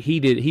 But he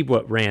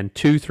ran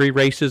 2-3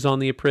 races on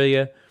the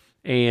Aprilia,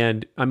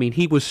 and I mean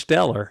he was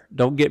stellar.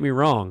 Don't get me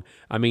wrong.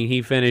 I mean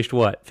he finished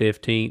what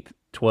 15th,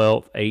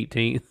 12th,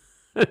 18th,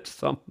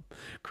 some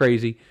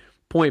crazy.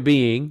 Point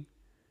being,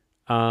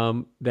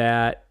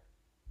 that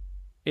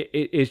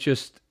it's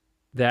just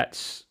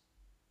that's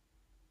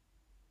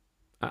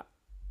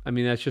I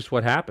mean that's just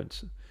what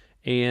happens,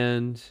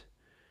 and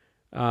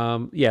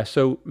yeah,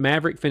 so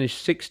Maverick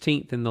finished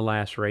 16th in the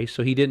last race,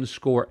 so he didn't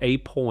score a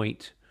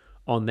point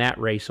on that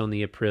race on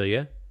the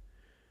Aprilia.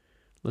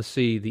 Let's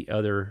see the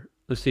other.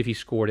 Let's see if he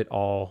scored it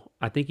all.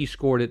 I think he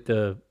scored at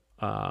the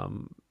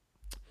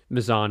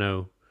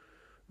Misano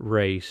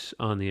race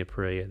on the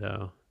Aprilia,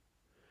 though.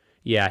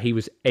 Yeah, he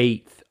was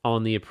 8th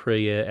on the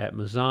Aprilia at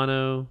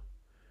Misano,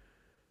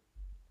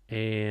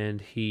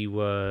 and he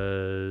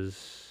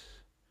was.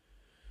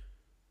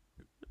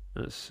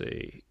 Let's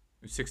see.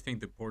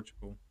 16th at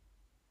Portugal.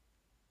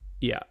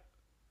 Yeah,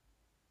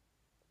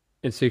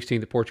 and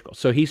 16th at Portugal.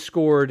 So he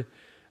scored.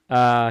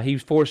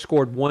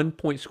 Scored 1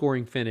 point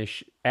scoring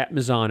finish at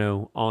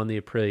Misano on the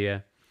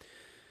Aprilia.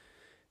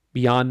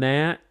 Beyond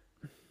that,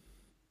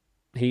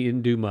 he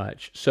didn't do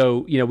much.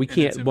 So we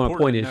And it's can't. One important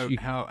point to is, note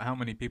how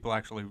many people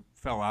actually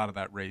fell out of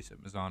that race at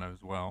Misano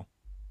as well.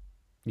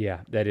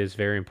 yeah, that is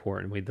very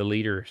important. With the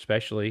leader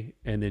especially,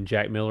 and then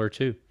Jack Miller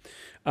too.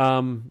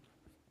 Um,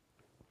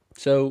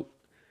 so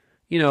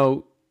you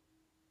know,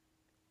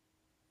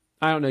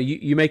 I don't know.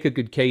 You make a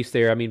good case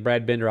there. I mean,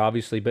 Brad Bender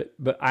obviously, but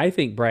I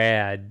think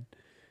Brad.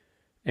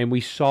 And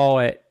we saw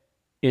it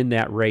in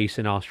that race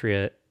in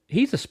Austria.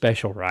 He's a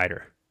special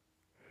rider.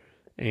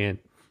 And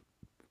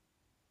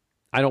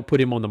I don't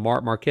put him on the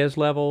Marc Marquez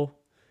level,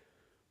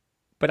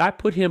 but I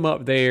put him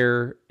up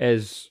there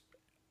as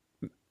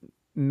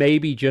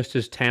maybe just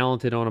as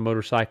talented on a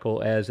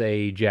motorcycle as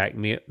a Jack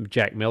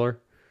Miller.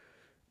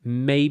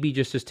 Maybe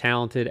just as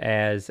talented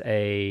as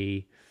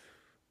I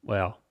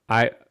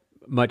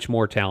much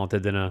more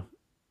talented than a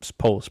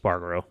Pol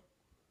Espargaro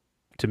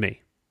to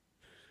me.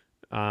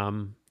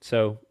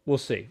 So we'll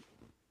see.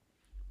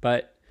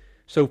 But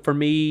so for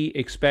me,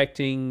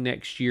 expecting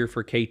next year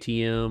for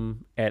KTM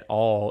at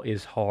all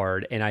is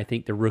hard, and I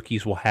think the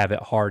rookies will have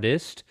it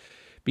hardest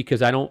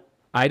because I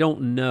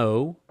don't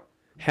know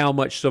how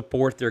much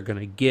support they're going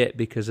to get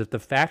because if the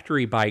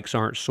factory bikes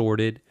aren't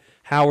sorted,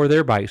 how are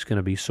their bikes going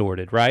to be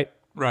sorted, right?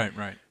 Right,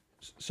 right.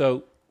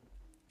 So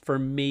for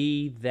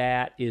me,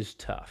 that is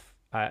tough.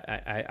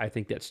 I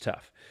think that's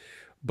tough.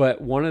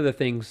 But one of the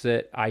things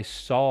that I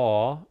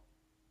saw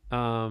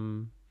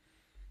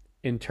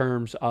in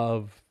terms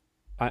of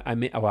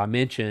I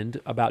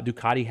mentioned about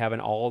Ducati having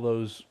all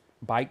those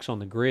bikes on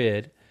the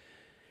grid.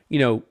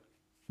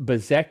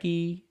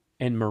 Bezzecchi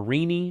and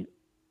Marini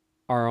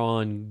are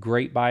on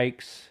great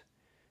bikes.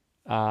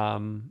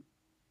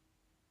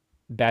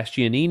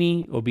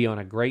 Bastianini will be on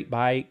a great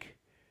bike.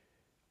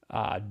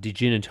 Di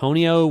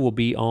Giannantonio will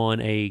be on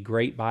a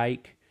great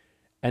bike.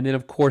 And then,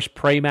 of course,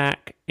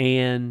 Pramac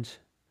and,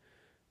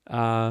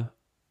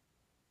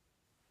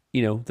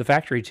 the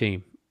factory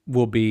team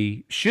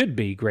should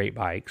be great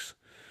bikes.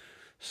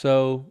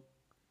 So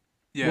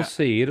we'll Yeah,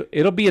 see.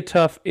 It'll be a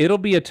tough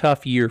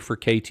year for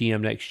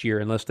KTM next year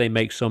unless they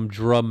make some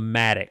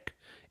dramatic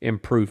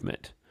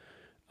improvement.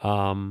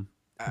 I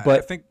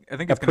But think it's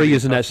going to be a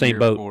Aprilia's in that tough same year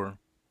boat. for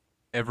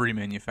every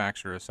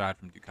manufacturer aside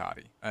from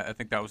Ducati. I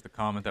think that was the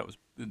comment. That was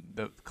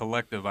the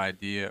collective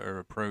idea or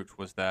approach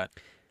was that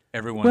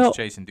everyone's Well,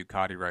 chasing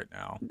Ducati right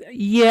now.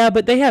 yeah,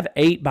 but they have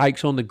 8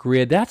 bikes on the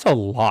grid. That's a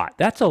lot.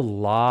 That's a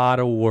lot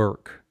of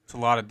work. It's a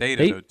lot of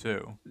data though Eight.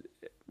 too.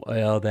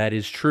 Well, that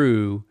is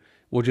true.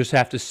 We'll just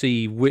have to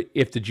see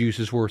if the juice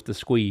is worth the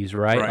squeeze,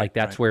 right? Right, Like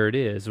that's right. where it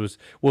is.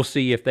 We'll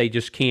see if they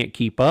just can't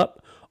keep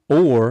up,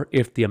 or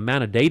if the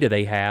amount of data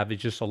they have it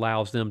just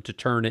allows them to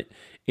turn it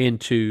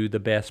into the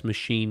best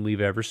machine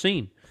we've ever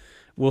seen.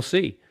 We'll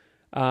see.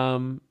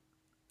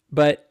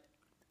 But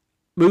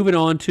moving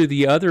on to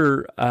the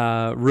other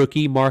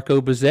rookie,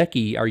 Marco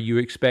Bezzecchi. Are you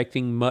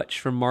expecting much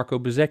from Marco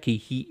Bezzecchi?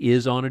 He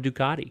is on a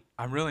Ducati.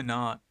 I'm really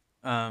not.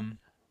 Marco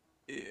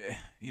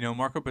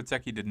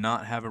Bezzecchi did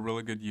not have a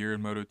really good year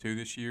in Moto 2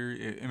 this year.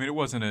 I mean, it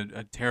wasn't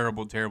a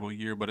terrible, terrible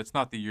year, but it's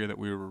not the year that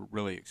we were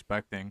really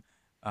expecting.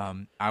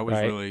 I was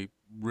Right. really,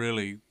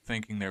 really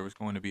thinking there was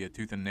going to be a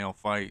tooth and nail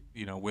fight,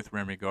 with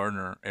Remy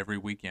Gardner every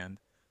weekend,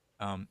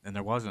 and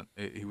there wasn't.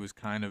 He was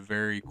kind of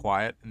very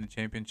quiet in the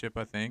championship,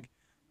 I think.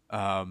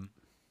 Um,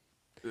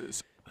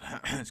 s-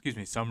 excuse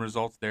me. Some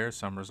results there,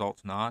 some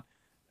results not.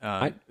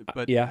 I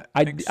But yeah,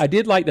 I think I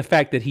did like the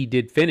fact that he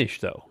did finish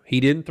though. He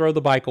didn't throw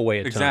the bike away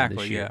a ton this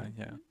exactly, year.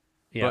 yeah, yeah.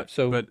 Yeah. But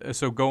So but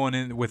so going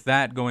in with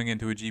that going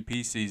into a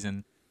GP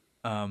season,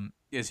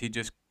 is he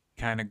just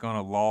kind of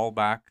gonna loll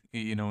back,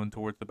 and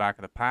towards the back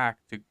of the pack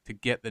to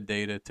get the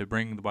data to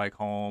bring the bike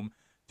home,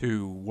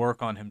 to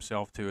work on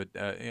himself to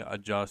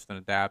adjust and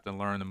adapt and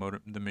learn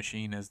the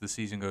machine as the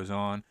season goes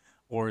on,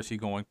 or is he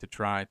going to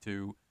try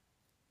to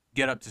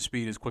get up to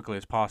speed as quickly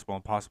as possible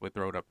and possibly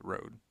throw it up the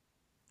road?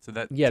 So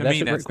that yeah, to that's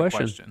me a great that's the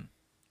question.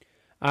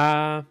 question.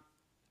 Uh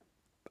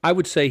I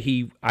would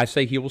say I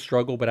say he will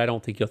struggle, but I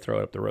don't think he'll throw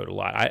it up the road a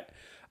lot.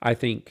 I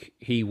think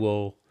he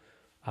will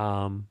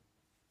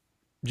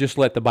just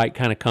let the bike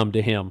kind of come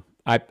to him.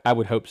 I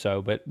would hope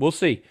so, but we'll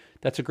see.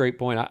 That's a great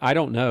point. I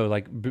don't know.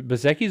 Like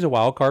Bezecchi's a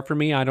wild card for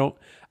me. I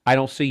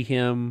don't see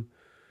him.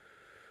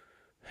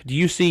 Do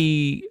you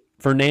see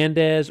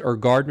Fernandez or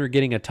Gardner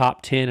getting a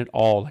top 10 at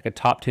all, like a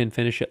top 10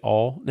 finish at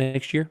all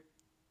next year?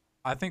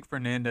 I think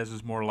Fernandez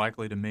is more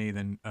likely to me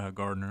than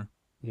Gardner.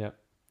 Yeah.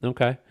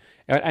 Okay.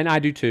 And I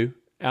do too.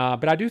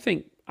 But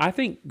I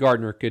think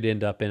Gardner could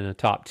end up in a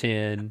top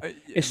 10, My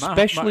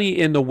especially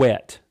in the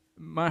wet.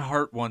 my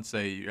heart wants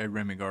a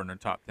Remy Gardner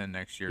top 10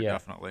 next year, Yeah.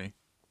 definitely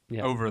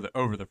Yeah. over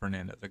the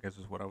Fernandez, I guess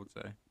is what I would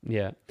say.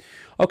 Yeah.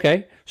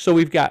 Okay. So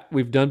we've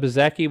done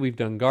Bezecchi, we've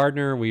done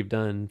Gardner, we've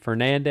done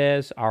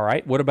Fernandez. All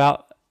right. What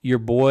about your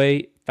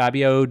boy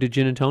Fabio Di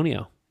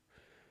Giannantonio?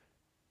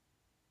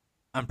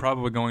 I'm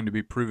probably going to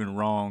be proven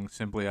wrong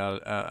simply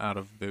out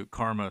of the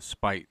karma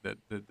spite that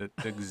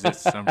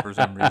exists for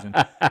some reason.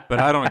 But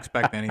I don't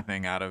expect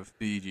anything out of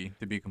DEG,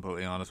 to be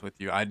completely honest with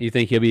you. You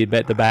think he'll be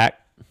bet the back?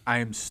 I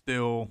am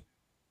still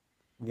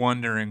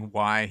wondering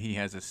why he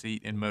has a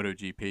seat in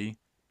MotoGP.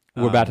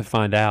 We're about to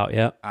find out.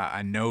 Yep.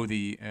 I know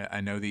the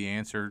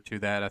answer to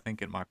that. I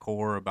think in my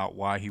core about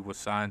why he was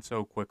signed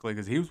so quickly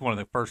because he was one of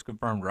the first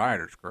confirmed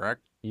riders,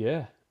 correct?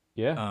 Yeah.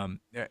 Yeah.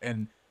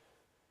 And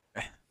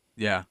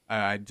yeah,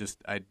 I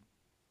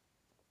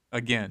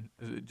again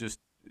just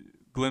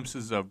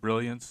glimpses of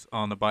brilliance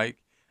on the bike,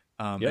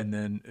 Yep. and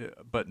then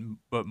but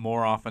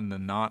more often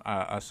than not,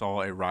 I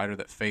saw a rider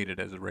that faded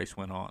as the race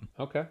went on.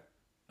 Okay.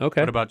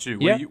 Okay. What about you?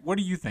 Yeah. What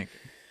do you think?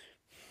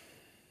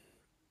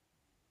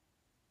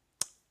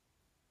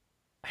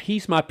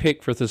 He's my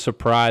pick for the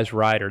surprise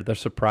rider, the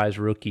surprise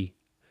rookie.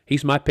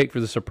 He's my pick for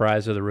the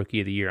surprise of the rookie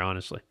of the year,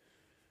 honestly.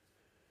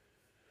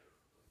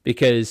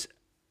 Because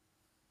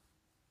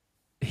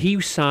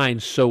he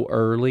signed so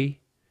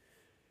early,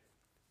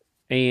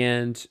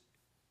 and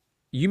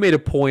you made a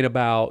point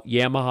about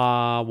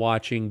Yamaha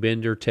watching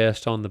Bender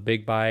test on the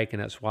big bike,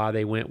 and that's why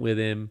they went with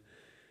him.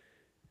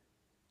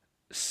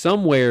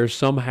 Somewhere,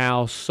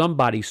 somehow,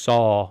 somebody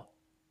saw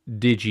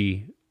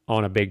Digi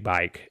on a big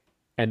bike,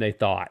 and they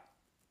thought,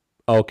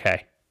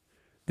 okay,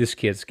 this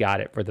kid's got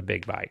it for the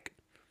big bike.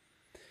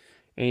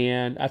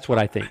 And that's what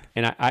I think.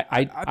 And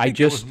I think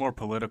it was more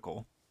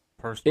political,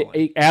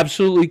 personally. it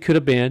absolutely could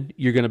have been.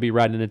 You're going to be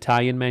riding an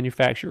Italian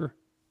manufacturer,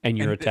 and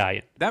you're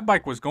Italian. That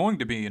bike was going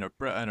to be an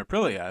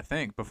Aprilia, I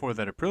think, before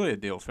that Aprilia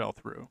deal fell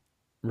through.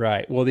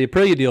 Right. Well, the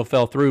Aprilia deal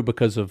fell through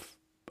because of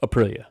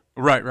Aprilia.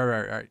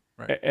 Right.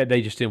 And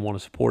they just didn't want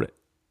to support it.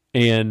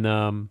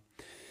 And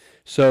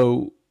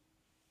so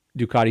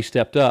Ducati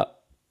stepped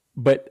up.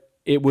 But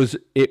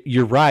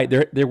you're right.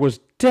 There was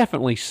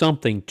definitely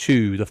something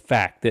to the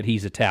fact that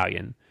he's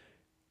Italian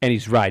and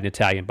he's riding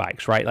Italian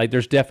bikes, right? Like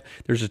there's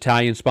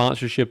Italian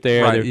sponsorship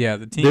there. Right, yeah,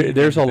 the team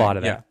there's a and lot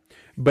of that. yeah.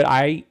 But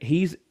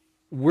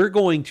we're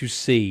going to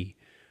see.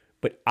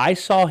 But I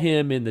saw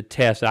him in the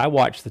test. I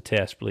watched the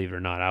test, believe it or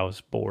not. I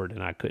was bored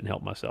and I couldn't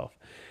help myself.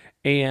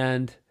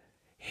 And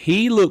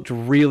he looked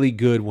really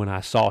good when I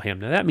saw him.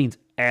 Now, that means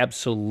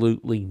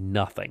absolutely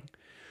nothing.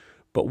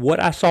 But what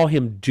I saw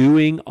him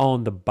doing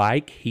on the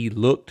bike, he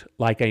looked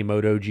like a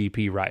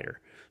MotoGP rider.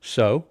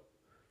 So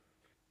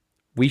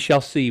we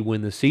shall see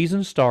when the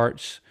season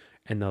starts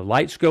and the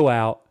lights go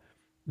out.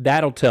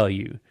 That'll tell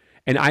you.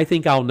 And I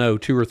think I'll know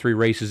 2 or 3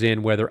 races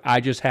in whether I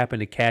just happen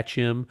to catch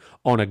him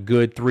on a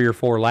good 3 or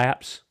 4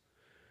 laps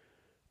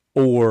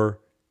or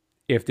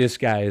if this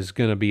guy is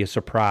going to be a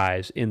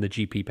surprise in the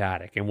GP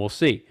paddock. And we'll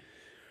see.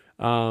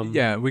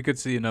 Yeah, we could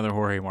see another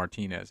Jorge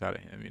Martinez out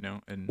of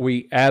him, And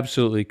we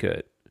absolutely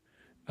could.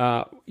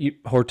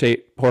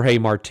 Jorge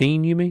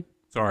Martin, you mean?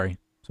 Sorry.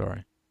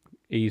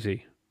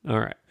 Easy. All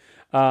right.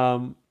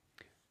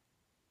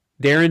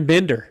 Darren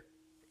Bender.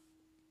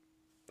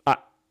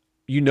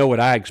 You know what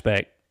I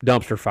expect.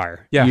 Dumpster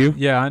fire. Yeah, you?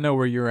 Yeah, I know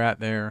where you're at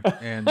there.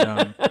 And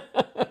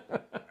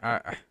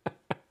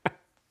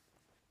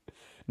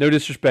no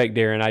disrespect,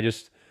 Darren.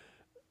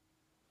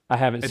 I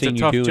haven't seen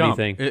you do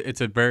anything.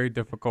 It's a very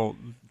difficult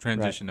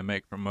transition to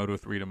make from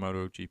Moto3 to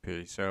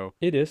MotoGP. So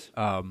it is.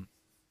 I'm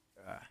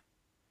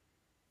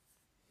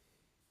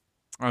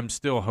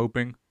still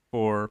hoping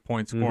for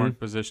point scoring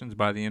positions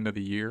by the end of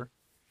the year.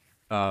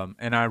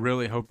 And I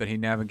really hope that he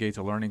navigates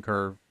a learning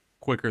curve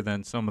quicker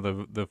than some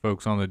of the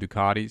folks on the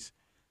Ducatis.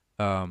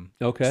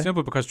 Okay.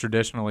 Simply because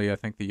traditionally, I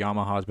think the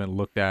Yamaha has been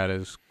looked at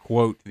as,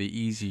 quote, the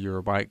easier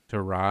bike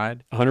to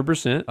ride.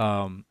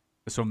 100%.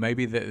 So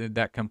maybe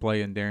that can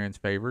play in Darren's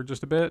favor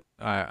just a bit.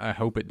 I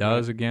hope it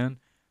does again.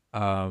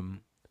 I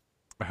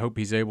hope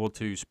he's able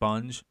to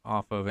sponge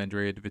off of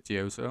Andrea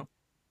Dovizioso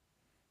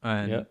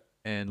and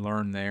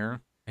learn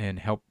there and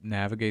help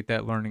navigate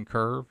that learning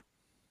curve.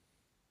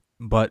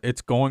 But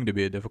it's going to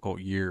be a difficult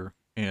year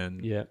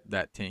in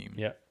that team.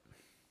 Yep.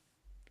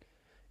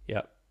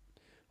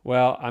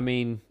 Well, I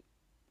mean,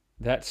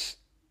 it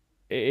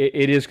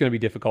is going to be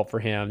difficult for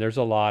him. There's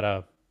a lot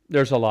of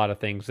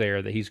things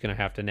there that he's going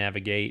to have to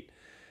navigate.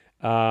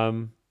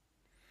 So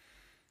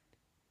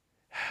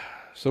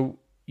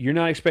you're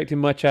not expecting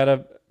much out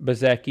of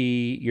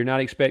Bezzecchi. You're not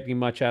expecting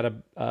much out of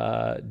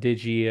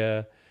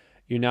Digia.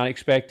 You're not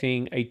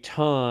expecting a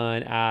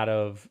ton out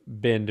of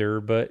Bender,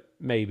 but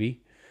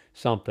maybe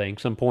some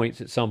points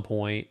at some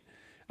point.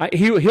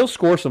 He'll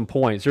score some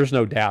points. There's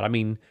no doubt. I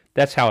mean,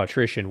 that's how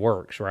attrition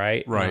works,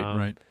 right?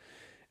 Right.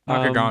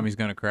 Nakagami's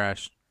going to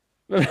crash.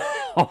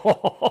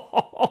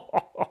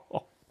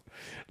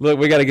 Look,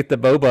 we got to get the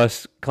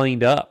Bobus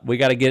cleaned up. We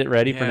got to get it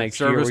ready for next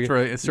year.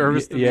 It's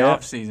serviced in the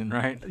off season,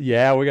 right?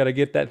 Yeah, we got to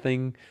get that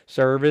thing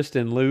serviced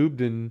and lubed,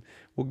 and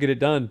we'll get it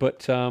done.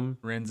 But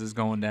Rins is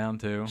going down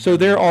too. So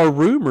there are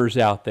rumors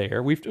out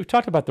there. We've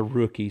talked about the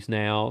rookies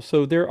now.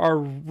 So there are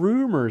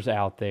rumors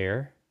out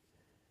there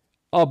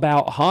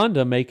about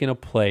Honda making a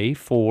play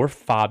for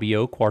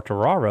Fabio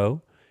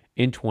Quartararo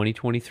in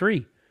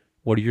 2023.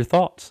 What are your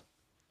thoughts?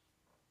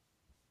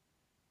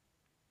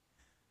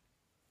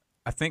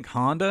 I think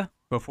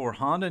before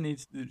Honda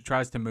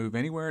tries to move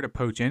anywhere to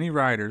poach any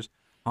riders,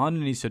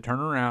 Honda needs to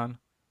turn around,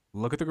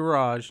 look at the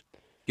garage,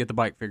 get the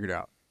bike figured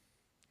out.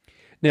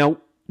 Now,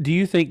 do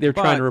you think they're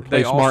trying to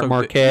replace Marc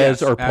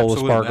Marquez or Pol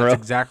Espargaro? That's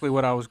exactly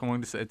what I was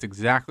going to say. It's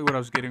exactly what I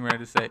was getting ready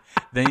to say.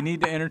 They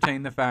need to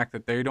entertain the fact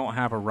that they don't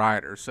have a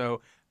rider.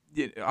 So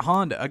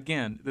Honda,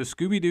 again, the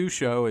Scooby-Doo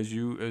show,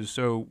 as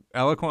so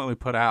eloquently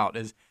put out,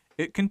 is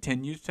it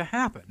continues to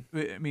happen.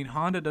 I mean,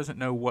 Honda doesn't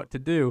know what to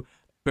do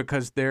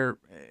because they're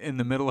in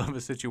the middle of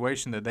a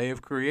situation that they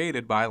have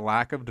created by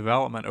lack of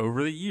development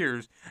over the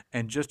years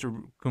and just a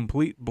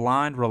complete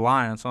blind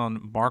reliance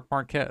on Marc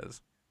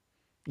Marquez.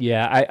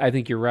 Yeah, I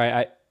think you're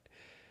right.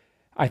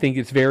 I think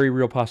it's very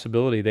real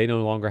possibility they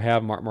no longer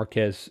have Marc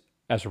Marquez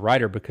as a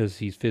rider because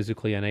he's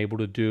physically unable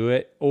to do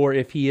it. Or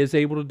if he is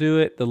able to do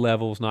it, the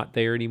level's not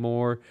there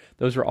anymore.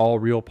 Those are all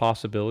real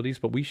possibilities,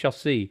 but we shall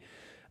see.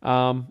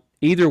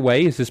 Either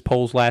way, is this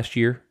Pole's last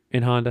year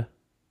in Honda?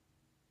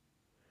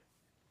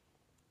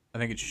 I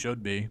think it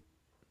should be.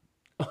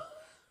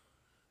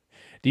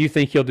 Do you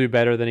think he'll do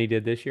better than he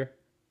did this year?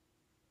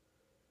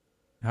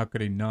 How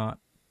could he not?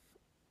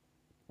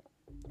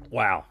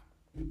 Wow.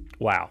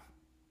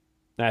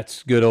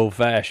 That's good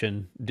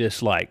old-fashioned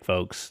dislike,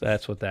 folks.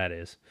 That's what that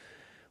is.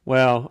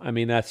 Well, I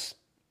mean,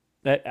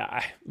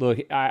 look,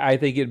 I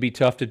think it'd be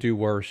tough to do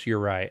worse. You're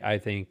right. I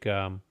think,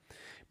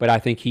 but I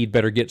think he'd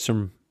better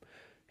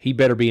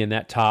be in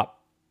that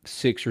top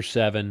 6 or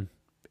 7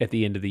 at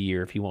the end of the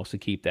year if he wants to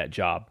keep that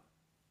job.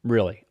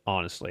 Really,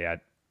 honestly,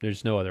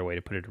 there's no other way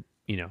to put it.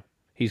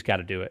 He's got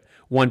to do it.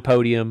 One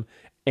podium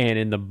and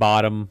in the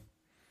bottom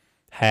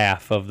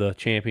half of the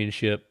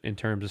championship in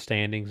terms of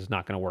standings is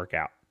not going to work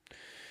out.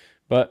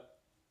 But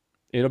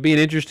it'll be an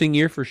interesting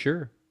year for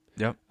sure.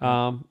 Yep.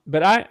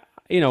 But I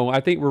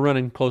think we're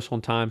running close on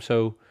time.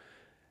 So,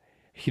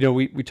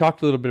 we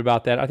talked a little bit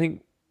about that. I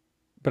think,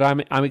 but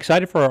I'm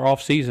excited for our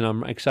off season.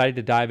 I'm excited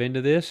to dive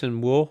into this,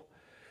 and we'll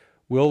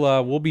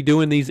we'll be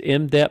doing these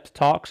in-depth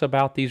talks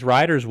about these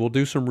riders. We'll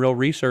do some real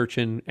research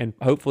and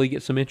hopefully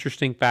get some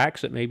interesting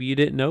facts that maybe you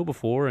didn't know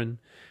before, and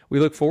we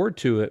look forward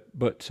to it.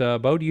 But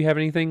Bo, do you have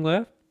anything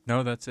left?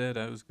 No, that's it.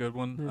 That was a good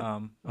one.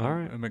 All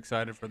right. I'm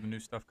excited for the new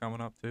stuff coming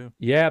up too.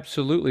 Yeah,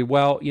 absolutely.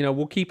 Well,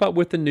 we'll keep up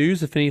with the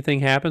news. If anything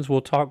happens,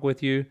 we'll talk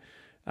with you.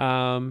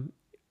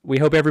 We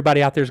hope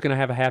everybody out there is going to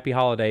have a happy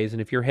holidays. And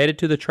if you're headed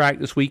to the track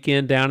this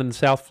weekend down in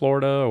South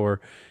Florida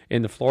or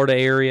in the Florida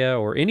area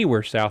or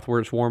anywhere south where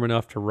it's warm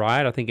enough to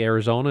ride, I think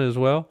Arizona as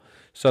well,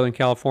 Southern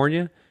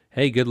California,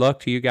 hey, good luck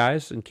to you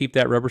guys and keep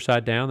that rubber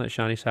side down, that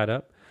shiny side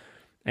up.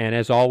 And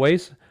as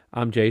always,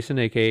 I'm Jason,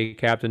 a.k.a.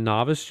 Captain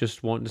Novice,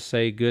 just wanting to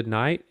say good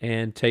night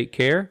and take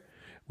care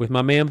with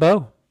my man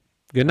Bo.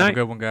 Good Have a night.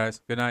 good one, guys.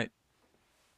 Good night.